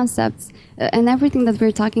those concepts and everything that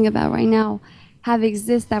we're talking about right now have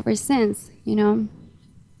existed ever since, and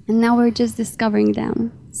now we're just discovering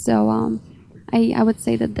them. So I would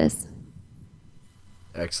say that this.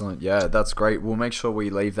 Excellent. Yeah, that's great. We'll make sure we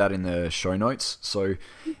leave that in the show notes. So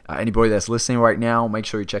anybody that's listening right now, make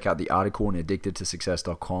sure you check out the article on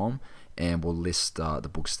addictedtosuccess.com, and we'll list the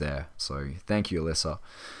books there. So thank you, Alyssa.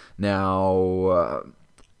 Now,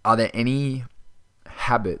 are there any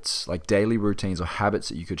habits, like daily routines or habits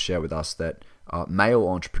that you could share with us that male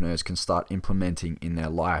entrepreneurs can start implementing in their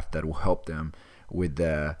life that will help them with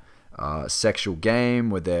their sexual game,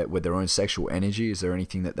 with their own sexual energy? Is there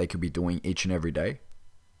anything that they could be doing each and every day?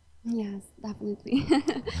 Yes, definitely.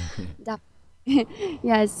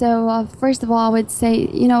 Yeah, so first of all, I would say,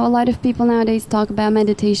 a lot of people nowadays talk about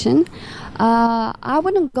meditation. I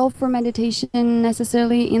wouldn't go for meditation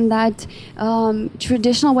necessarily in that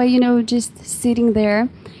traditional way, just sitting there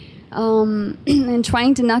and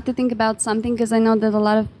trying to not to think about something, because I know that a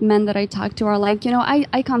lot of men that I talk to are like,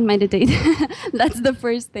 I can't meditate. That's the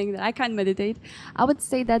first thing, that I can't meditate. I would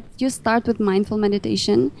say that you start with mindful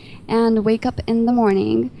meditation and wake up in the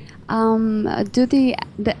morning, do the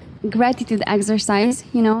gratitude exercise,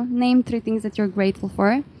 name 3 things that you're grateful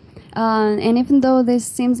for. And even though this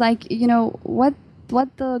seems like,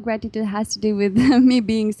 what the gratitude has to do with me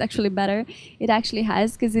being sexually better, it actually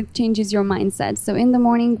has, because it changes your mindset. So in the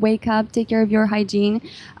morning, wake up, take care of your hygiene,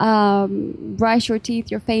 brush your teeth,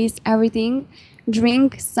 your face, everything.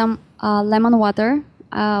 Drink some lemon water.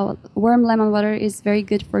 Warm lemon water is very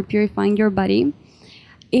good for purifying your body.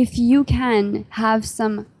 If you can have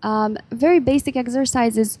some very basic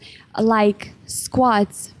exercises like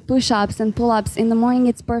squats, push-ups, and pull-ups in the morning,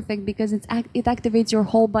 it's perfect, because it activates your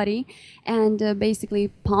whole body and basically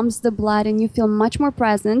pumps the blood, and you feel much more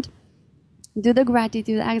present. Do the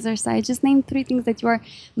gratitude exercise. Just name 3 things that you are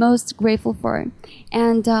most grateful for.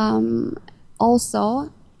 And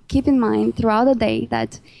also keep in mind throughout the day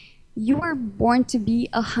that you were born to be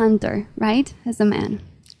a hunter, right, as a man.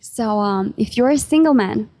 So if you're a single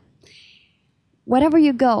man, wherever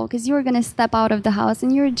you go, because you're going to step out of the house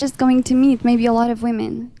and you're just going to meet maybe a lot of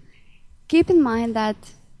women, keep in mind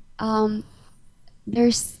that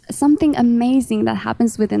there's something amazing that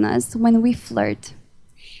happens within us when we flirt.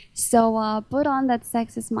 So put on that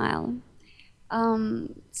sexy smile.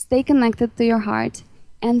 Stay connected to your heart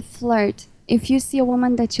and flirt. If you see a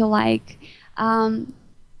woman that you like,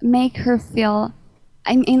 make her feel,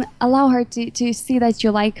 allow her to see that you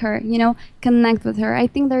like her, connect with her. I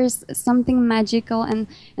think there's something magical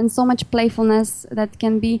and so much playfulness that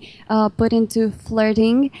can be put into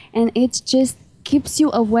flirting, and it just keeps you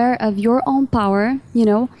aware of your own power,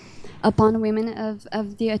 upon women,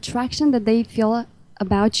 of the attraction that they feel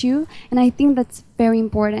about you. And I think that's very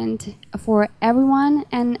important for everyone,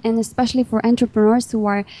 and especially for entrepreneurs who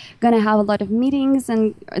are going to have a lot of meetings,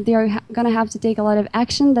 and they're going to have to take a lot of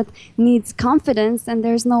action that needs confidence, and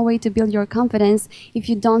there's no way to build your confidence if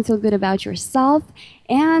you don't feel good about yourself.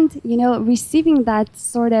 And receiving that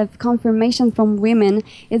sort of confirmation from women,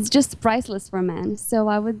 it's just priceless for men. So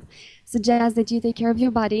I would suggest that you take care of your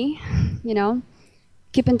body,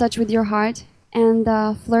 keep in touch with your heart, and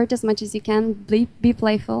flirt as much as you can, be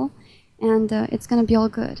playful, and it's going to be all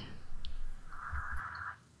good.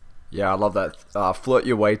 Yeah, I love that. Flirt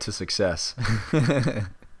your way to success.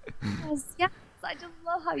 Yes, I just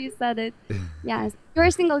love how you said it. Yes, you're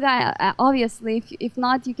a single guy, obviously. If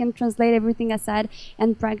not, you can translate everything I said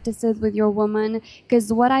and practice it with your woman. Because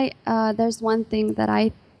there's one thing that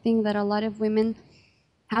I think that a lot of women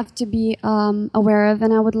have to be aware of,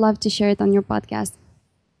 and I would love to share it on your podcast.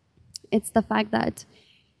 It's the fact that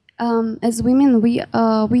as women, we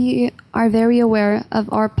are very aware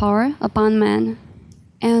of our power upon men,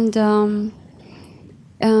 and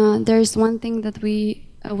there's one thing that we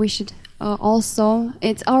should also.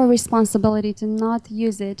 It's our responsibility to not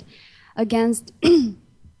use it against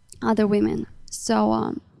other women.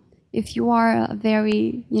 So if you are a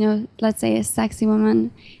very, let's say a sexy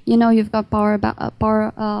woman, you've got power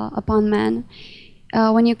upon men.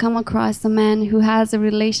 When you come across a man who has a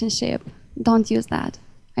relationship, don't use that.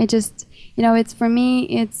 I just, it's for me,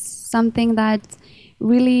 it's something that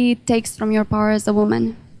really takes from your power as a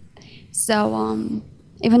woman. So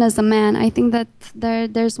even as a man, I think that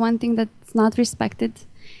there's one thing that's not respected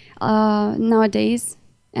nowadays.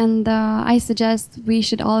 And I suggest we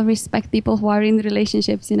should all respect people who are in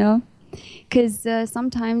relationships, because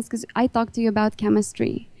sometimes, because I talk to you about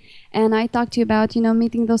chemistry, and I talk to you about,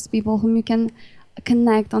 meeting those people whom you can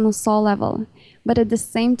connect on a soul level. But at the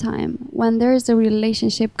same time, when there's a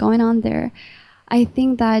relationship going on there, I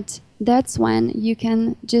think that's when you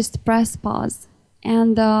can just press pause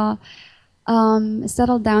and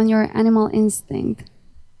settle down your animal instinct.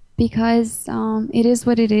 Because it is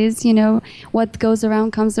what it is, what goes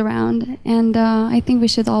around comes around. And I think we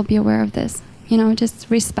should all be aware of this, just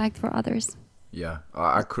respect for others. Yeah,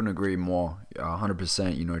 I couldn't agree more.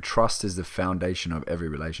 100%. Trust is the foundation of every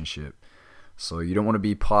relationship. So you don't want to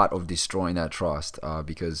be part of destroying that trust,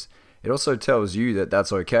 because it also tells you that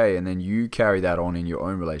that's okay, and then you carry that on in your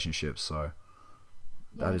own relationships. So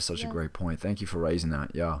that is such a great point. Thank you for raising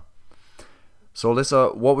that. Yeah. So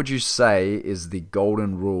Alyssa, what would you say is the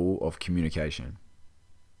golden rule of communication?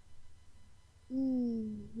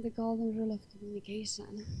 The golden rule of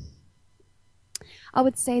communication. I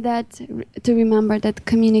would say that to remember that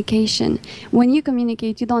communication, when you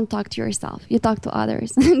communicate, you don't talk to yourself, you talk to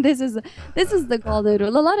others. This is the golden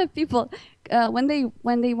rule. A lot of people, when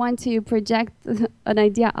they want to project an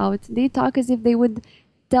idea out, they talk as if they would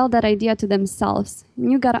tell that idea to themselves.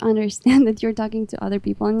 You gotta understand that you're talking to other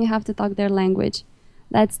people and you have to talk their language.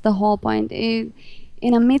 That's the whole point.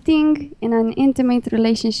 In a meeting, in an intimate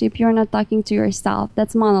relationship, you're not talking to yourself.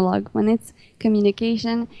 That's monologue. When it's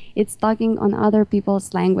communication, it's talking on other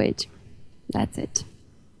people's language. That's it.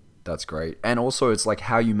 That's great. And also it's like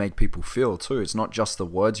how you make people feel too. It's not just the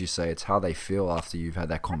words you say, it's how they feel after you've had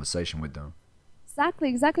that conversation with them.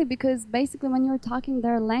 Exactly. Because basically when you're talking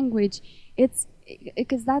their language, it's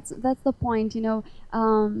because that's the point,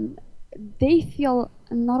 they feel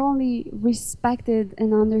not only respected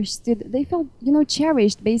and understood, they feel,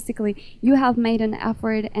 cherished. Basically, you have made an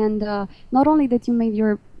effort, and not only that you made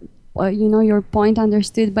your, your point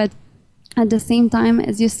understood, but at the same time,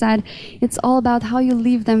 as you said, it's all about how you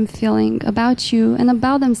leave them feeling about you and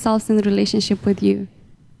about themselves in relationship with you.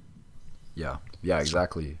 Yeah,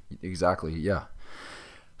 exactly, yeah.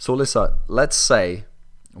 So Alyssa, let's say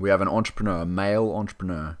we have an entrepreneur, a male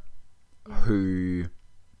entrepreneur, who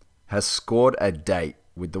has scored a date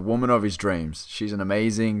with the woman of his dreams. She's an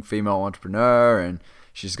amazing female entrepreneur and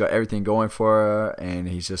she's got everything going for her, and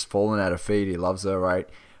he's just fallen at her feet. He loves her, right?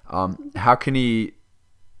 How can he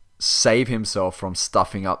save himself from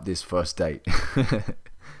stuffing up this first date?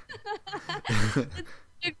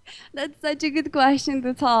 That's such a good question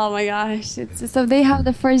to tell. Oh my gosh. So they have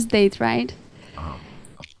the first date, right?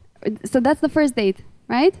 So that's the first date,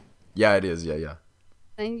 right? Yeah, it is. Yeah.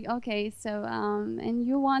 And, okay, so and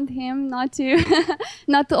you want him not to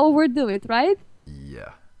not to overdo it, right?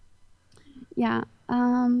 Yeah. Yeah.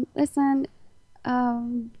 Listen,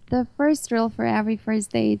 the first rule for every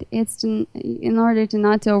first date is to, in order to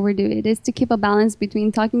not to overdo it, is to keep a balance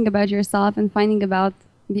between talking about yourself and finding about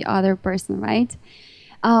the other person, right?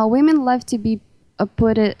 Women love to be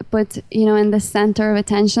put in the center of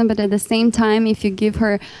attention, but at the same time, if you give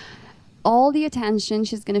her all the attention,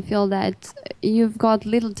 she's going to feel that you've got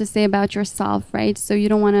little to say about yourself, right? So you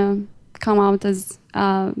don't want to come out as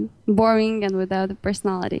boring and without a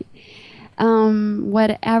personality.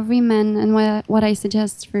 What every man and what I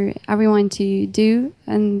suggest for everyone to do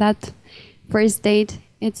on that first date,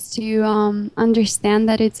 it's to understand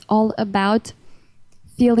that it's all about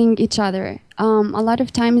feeling each other. A lot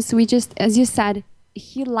of times we just, as you said,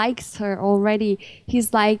 he likes her already. He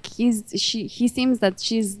seems that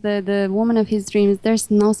she's the woman of his dreams. There's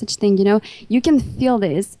no such thing, You can feel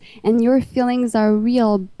this, and your feelings are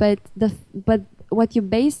real. But what you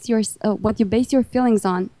base your feelings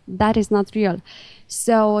on, that is not real.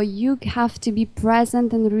 So you have to be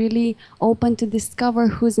present and really open to discover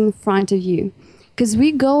who's in front of you. Because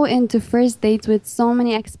we go into first dates with so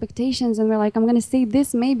many expectations, and we're like, I'm gonna say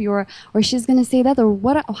this maybe, or she's gonna say that, or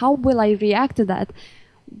how will I react to that?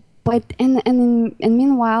 But and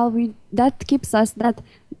meanwhile, that keeps us, that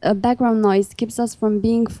background noise keeps us from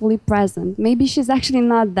being fully present. Maybe she's actually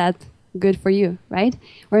not that good for you, right?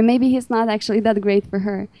 Or maybe he's not actually that great for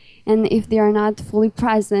her. And if they are not fully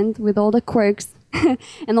present with all the quirks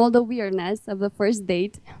and all the weirdness of the first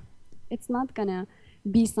date, it's not gonna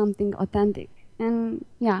be something authentic. And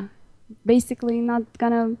basically not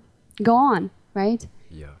gonna go on, right?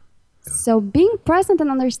 Yeah. So being present and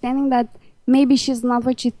understanding that maybe she's not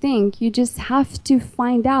what you think, you just have to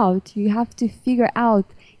find out. You have to figure out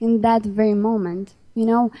in that very moment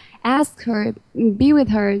ask her, be with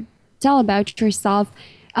her, tell about yourself,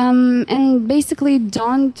 and basically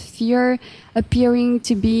don't fear appearing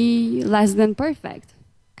to be less than perfect,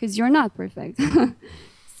 because you're not perfect.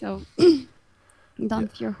 So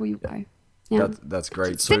don't fear who you are. Yeah. That's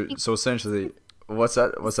great. So essentially, what's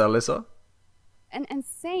that, Alyssa? And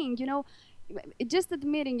saying, just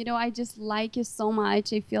admitting, I just like you so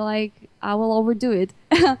much. I feel like I will overdo it.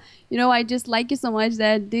 I just like you so much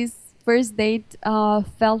that this first date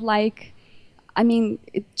felt like,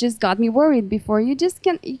 it just got me worried before. You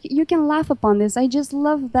can laugh upon this. I just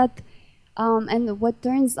love that. And what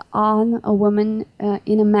turns on a woman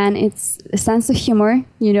in a man, it's a sense of humor.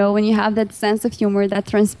 When you have that sense of humor, that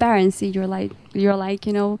transparency, you're like,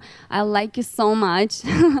 I like you so much.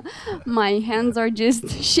 My hands are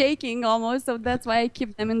just shaking almost, so that's why I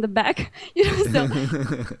keep them in the back. So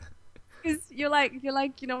because you're like,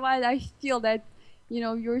 what? I feel that,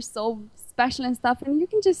 you're so special and stuff, and you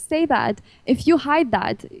can just say that. If you hide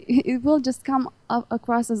that, it will just come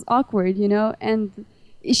across as awkward, and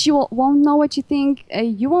she won't know what you think.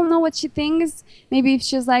 You won't know what she thinks. Maybe if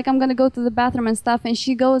she's like, I'm gonna go to the bathroom and stuff, and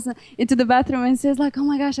she goes into the bathroom and says like, oh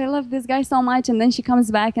my gosh, I love this guy so much, and then she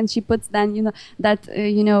comes back and she puts then that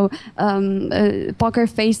poker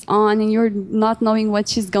face on, and you're not knowing what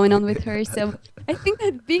she's going on with her. So I think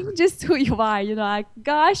that being just who you are, like,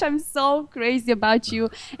 gosh, I'm so crazy about you.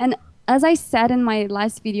 And as I said in my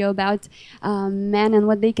last video about men and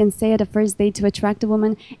what they can say at a first date to attract a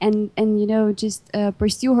woman and just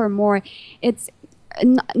pursue her more, it's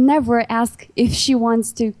never ask if she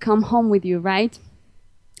wants to come home with you, right?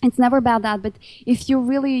 It's never about that, but if you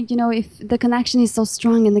really, if the connection is so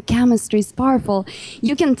strong and the chemistry is powerful,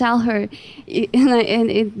 you can tell her,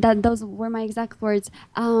 that those were my exact words,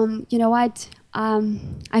 you know what,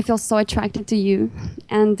 I feel so attracted to you,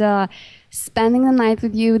 and spending the night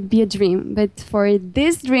with you would be a dream, but for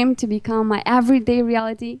this dream to become my everyday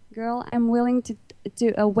reality, girl, I'm willing to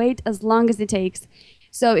wait as long as it takes.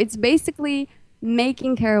 So it's basically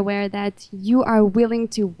making her aware that you are willing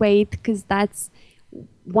to wait, because that's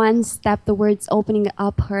one step towards opening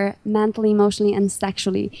up her mentally, emotionally, and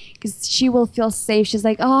sexually, because she will feel safe. She's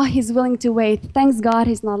like, oh, he's willing to wait. Thanks God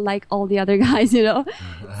he's not like all the other guys,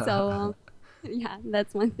 So yeah,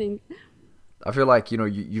 that's one thing. I feel like,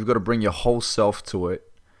 you've got to bring your whole self to it,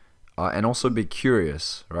 and also be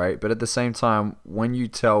curious, right? But at the same time, when you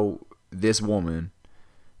tell this woman,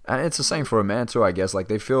 and it's the same for a man too, I guess, like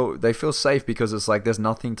they feel safe because it's like there's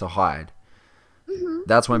nothing to hide. Mm-hmm.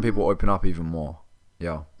 That's when people open up even more.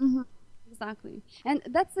 Yeah. Mm-hmm. Exactly. And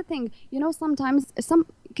that's the thing, sometimes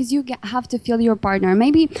because you have to feel your partner.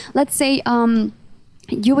 Maybe, let's say,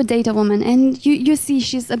 you would date a woman and you see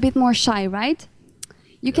she's a bit more shy, right?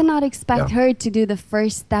 You cannot expect her to do the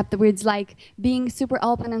first step where it's like being super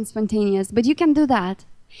open and spontaneous, but you can do that.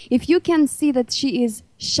 If you can see that she is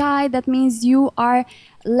shy, that means you are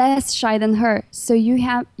less shy than her. So you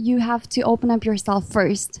have to open up yourself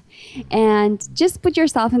first, and just put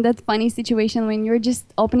yourself in that funny situation when you're just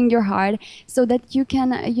opening your heart, so that you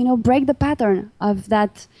can break the pattern of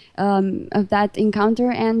that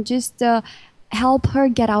encounter, and just help her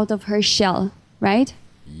get out of her shell, right?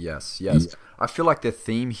 Yes. I feel like the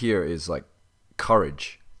theme here is like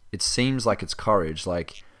courage. It seems like it's courage,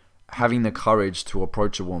 like having the courage to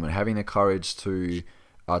approach a woman, having the courage to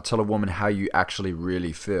tell a woman how you actually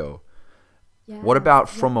really feel. Yeah. What about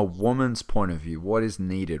from a woman's point of view? What is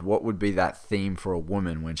needed? What would be that theme for a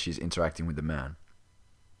woman when she's interacting with a man?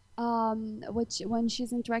 When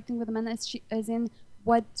she's interacting with a man, as in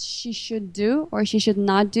what she should do or she should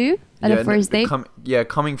not do at a first date?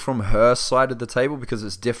 Coming from her side of the table, because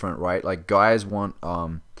it's different, right? Like guys want,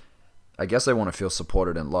 I guess they want to feel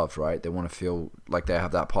supported and loved, right? They want to feel like they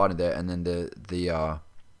have that partner there, and then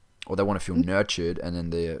or they want to feel nurtured, and then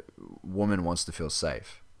the woman wants to feel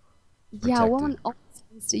safe. Protected.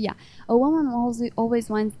 Yeah, a woman always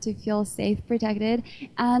wants to feel safe, protected,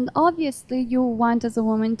 and obviously you want as a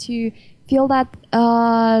woman to feel that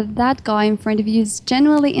that guy in front of you is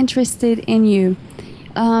genuinely interested in you.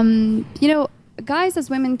 Guys as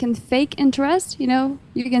women can fake interest. You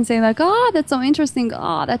can say like, oh, that's so interesting,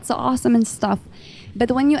 oh, that's so awesome and stuff.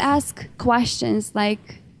 But when you ask questions,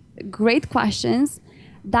 like great questions,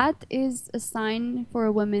 that is a sign for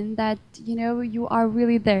a woman that you are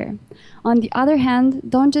really there. On the other hand,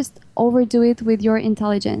 don't just overdo it with your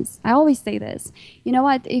intelligence. I always say this. You know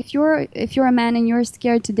what? If you're a man and you're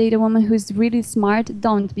scared to date a woman who's really smart,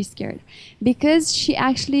 don't be scared, because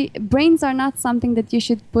brains are not something that you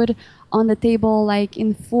should put on the table, like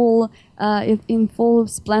in full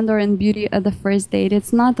splendor and beauty at the first date.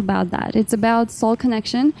 It's not about that. It's about soul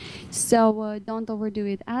connection. So don't overdo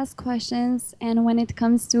it. Ask questions, and when it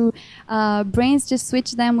comes to brains, just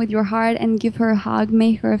switch them with your heart and give her a hug.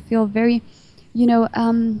 Make her feel very,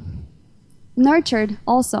 nurtured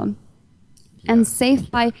also. And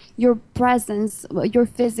safe by your presence, your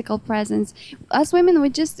physical presence. Us women, we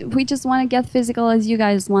just want to get physical as you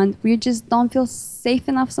guys want. We just don't feel safe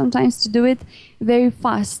enough sometimes to do it very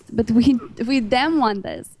fast. But we damn want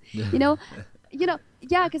this, yeah.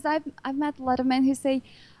 Because I've met a lot of men who say,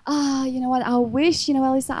 you know what? I wish,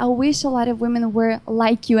 Elisa, I wish a lot of women were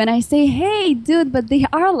like you. And I say, hey, dude, but they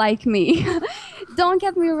are like me. Don't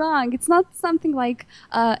get me wrong. It's not something like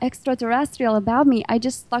extraterrestrial about me. I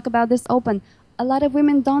just talk about this open. A lot of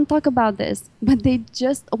women don't talk about this, but they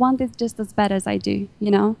just want it just as bad as I do,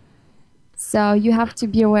 So you have to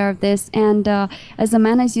be aware of this. And as a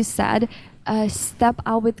man, as you said, step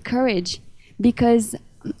out with courage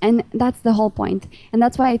and that's the whole point. And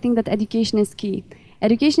that's why I think that education is key.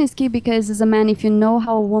 Education is key because as a man, if you know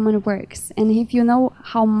how a woman works and if you know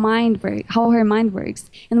how her mind works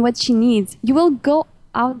and what she needs, you will go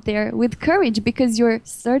out there with courage because you're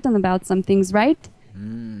certain about some things, right?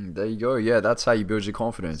 There you go. Yeah, that's how you build your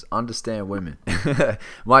confidence. Understand women.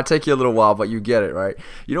 Might take you a little while, but you get it, right?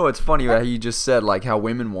 It's funny how you just said like how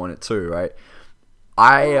women want it too, right?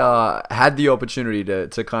 I had the opportunity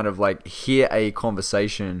to kind of like hear a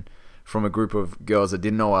conversation from a group of girls that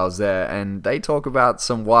didn't know I was there, and they talk about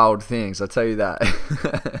some wild things, I tell you that.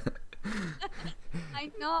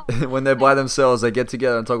 I know. When they're by themselves, they get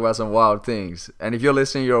together and talk about some wild things. And if you're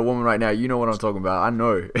listening, you're a woman right now, you know what I'm talking about. I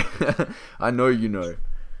know. I know you know.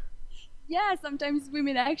 Yeah, sometimes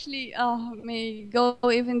women actually may go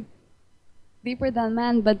even deeper than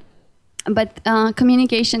men, but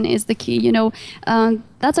communication is the key.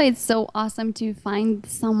 That's why it's so awesome to find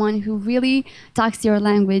someone who really talks your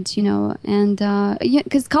language, and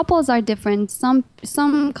because couples are different.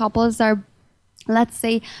 Some couples are, let's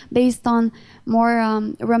say, based on more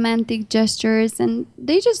romantic gestures, and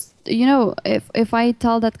they just, if I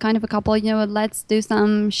tell that kind of a couple, let's do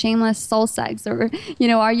some shameless soul sex, or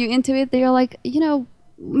are you into it? They're like,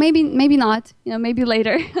 maybe not, maybe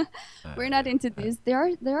later. We're not into this.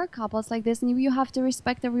 There are couples like this, and you have to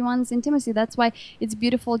respect everyone's intimacy. That's why it's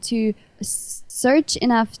beautiful to search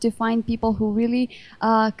enough to find people who really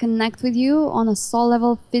connect with you on a soul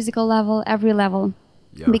level, physical level, every level.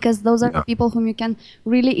 Yeah. Because those are the people whom you can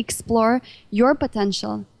really explore your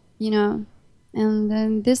potential, and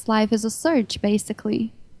then this life is a search,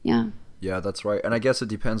 basically. Yeah, that's right. And I guess it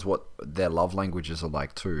depends what their love languages are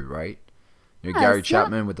like too, right? Gary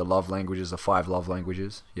Chapman with the love languages, the 5 love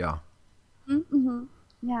languages. Yeah. Mm-hmm.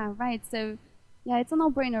 Yeah, right. So, it's a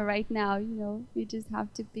no-brainer right now. You just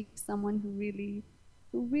have to pick someone who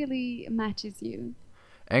really matches you.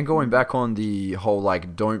 And going back on the whole,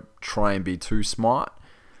 like, don't try and be too smart.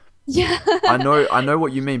 Yeah. I know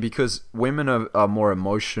what you mean, because women are more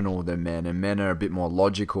emotional than men, and men are a bit more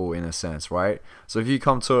logical in a sense, right? So if you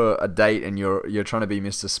come to a date and you're trying to be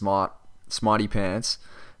Mr. Smarty Pants,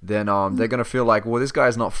 then they're going to feel like, well, this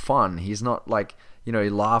guy's not fun. He's not like,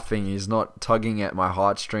 laughing. He's not tugging at my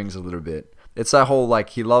heartstrings a little bit. It's that whole like,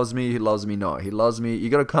 he loves me not. He loves me. You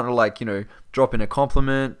got to kind of like, drop in a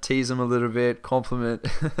compliment, tease him a little bit, compliment.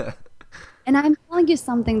 And I'm telling you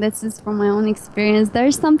something, this is from my own experience.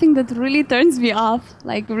 There's something that really turns me off,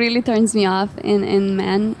 in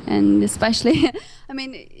men, and especially, I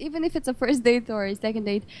mean, even if it's a first date or a second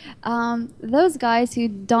date, those guys who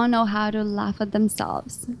don't know how to laugh at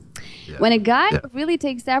themselves. Yeah. When a guy really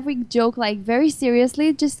takes every joke like very seriously,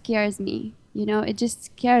 it just scares me. It just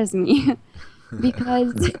scares me.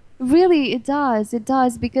 Because really it does,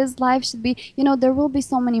 because life should be, there will be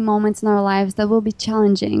so many moments in our lives that will be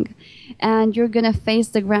challenging, and you're gonna face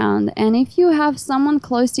the ground. And if you have someone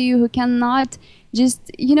close to you who cannot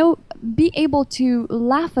just, be able to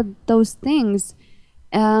laugh at those things,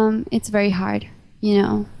 it's very hard.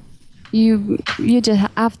 You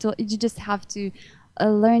just have to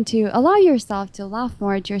learn to allow yourself to laugh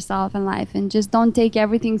more at yourself in life, and just don't take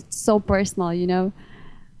everything so personal.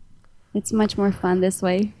 It's much more fun this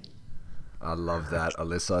way. I love that,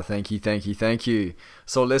 Alyssa. Thank you.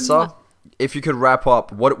 So, Alyssa, if you could wrap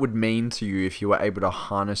up what it would mean to you if you were able to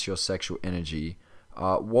harness your sexual energy,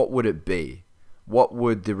 what would it be? What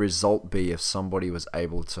would the result be if somebody was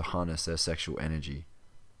able to harness their sexual energy?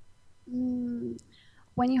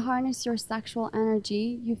 When you harness your sexual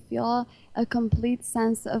energy, you feel a complete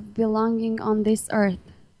sense of belonging on this earth,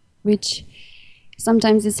 which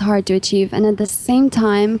sometimes it's hard to achieve, and at the same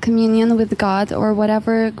time, communion with God or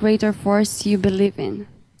whatever greater force you believe in.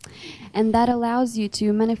 And that allows you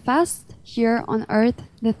to manifest here on earth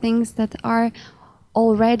the things that are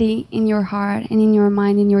already in your heart and in your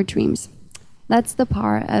mind, in your dreams. That's the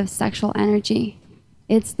power of sexual energy.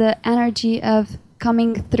 It's the energy of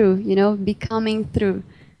coming through, becoming through.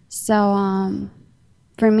 So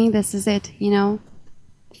for me, this is it,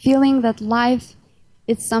 feeling that life,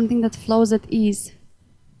 it's something that flows at ease,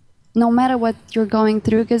 no matter what you're going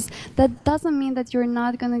through, because that doesn't mean that you're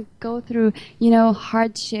not gonna go through,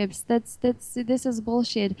 hardships. This is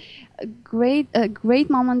bullshit. Great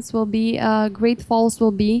moments will be, great falls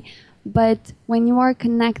will be, but when you are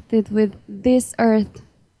connected with this earth,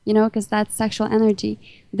 because that's sexual energy,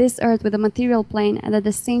 this earth with the material plane, and at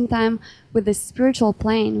the same time with the spiritual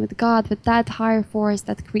plane, with God, with that higher force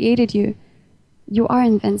that created you, you are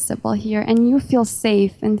invincible here, and you feel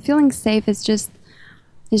safe. And feeling safe is just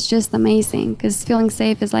amazing, because feeling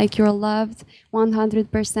safe is like you're loved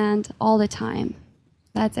 100% all the time.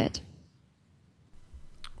 That's it.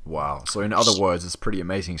 Wow. So in other words, it's pretty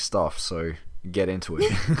amazing stuff. So get into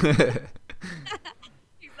it.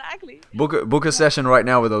 Exactly. Book a session right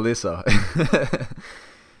now with Alyssa.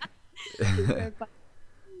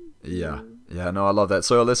 Yeah. No, I love that.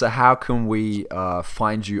 So Alyssa, how can we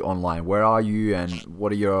find you online? Where are you, and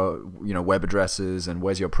what are your web addresses, and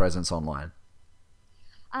where's your presence online?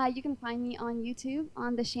 You can find me on YouTube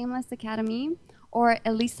on the Shameless Academy or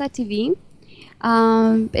Elisa TV.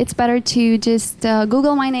 It's better to just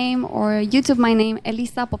Google my name or YouTube my name,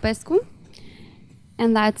 Elisa Popescu,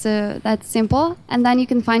 and that's simple. And then you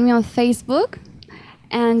can find me on Facebook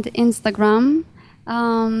and Instagram.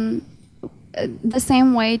 The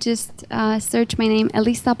same way, just search my name,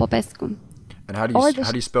 Elisa Popescu. And how do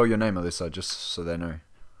you spell your name, Alyssa, just so they know?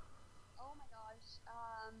 Oh my gosh.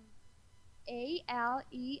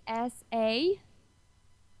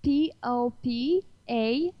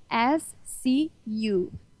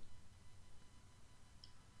 ALESAPOPASCU.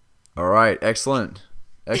 All right, excellent,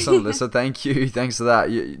 Alyssa. Thank you. Thanks for that.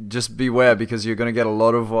 Just beware, because you're going to get a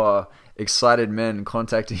lot of excited men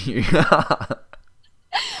contacting you.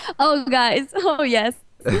 Oh, guys. Oh, yes.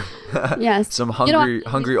 Yes. Some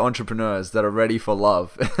hungry entrepreneurs that are ready for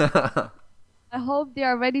love. I hope they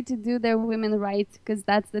are ready to do their women right, because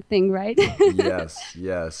that's the thing, right? Yes.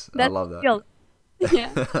 I love that. Skill.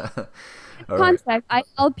 Yeah. Contract. Right. I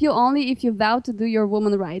help you only if you vow to do your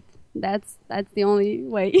woman right. That's the only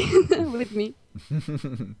way with me.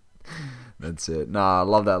 That's it. I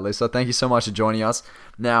love that, Lisa. Thank you so much for joining us.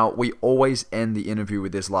 Now, we always end the interview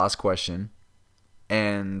with this last question.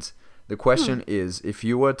 And the question is, if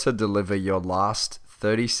you were to deliver your last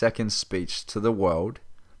 30-second speech to the world,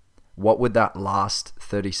 what would that last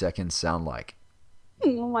 30 seconds sound like?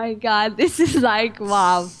 Oh my God, this is like,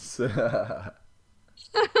 wow.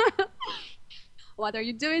 What are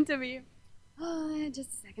you doing to me? Oh,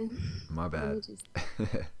 just a second. My bad.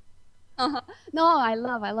 No, I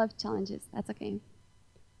love challenges. That's okay.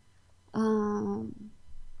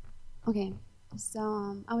 Okay,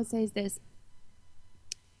 so I would say is this.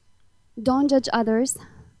 Don't judge others,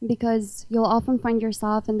 because you'll often find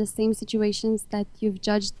yourself in the same situations that you've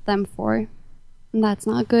judged them for. And that's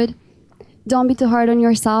not good. Don't be too hard on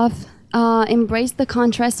yourself. Embrace the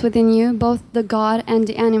contrast within you, both the God and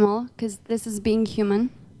the animal, because this is being human.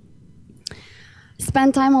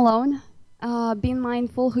 Spend time alone. Be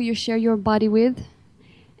mindful who you share your body with.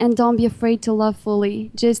 And don't be afraid to love fully.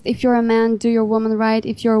 Just, if you're a man, do your woman right.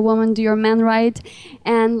 If you're a woman, do your man right.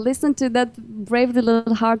 And listen to that brave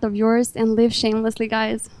little heart of yours and live shamelessly,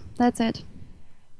 guys. That's it.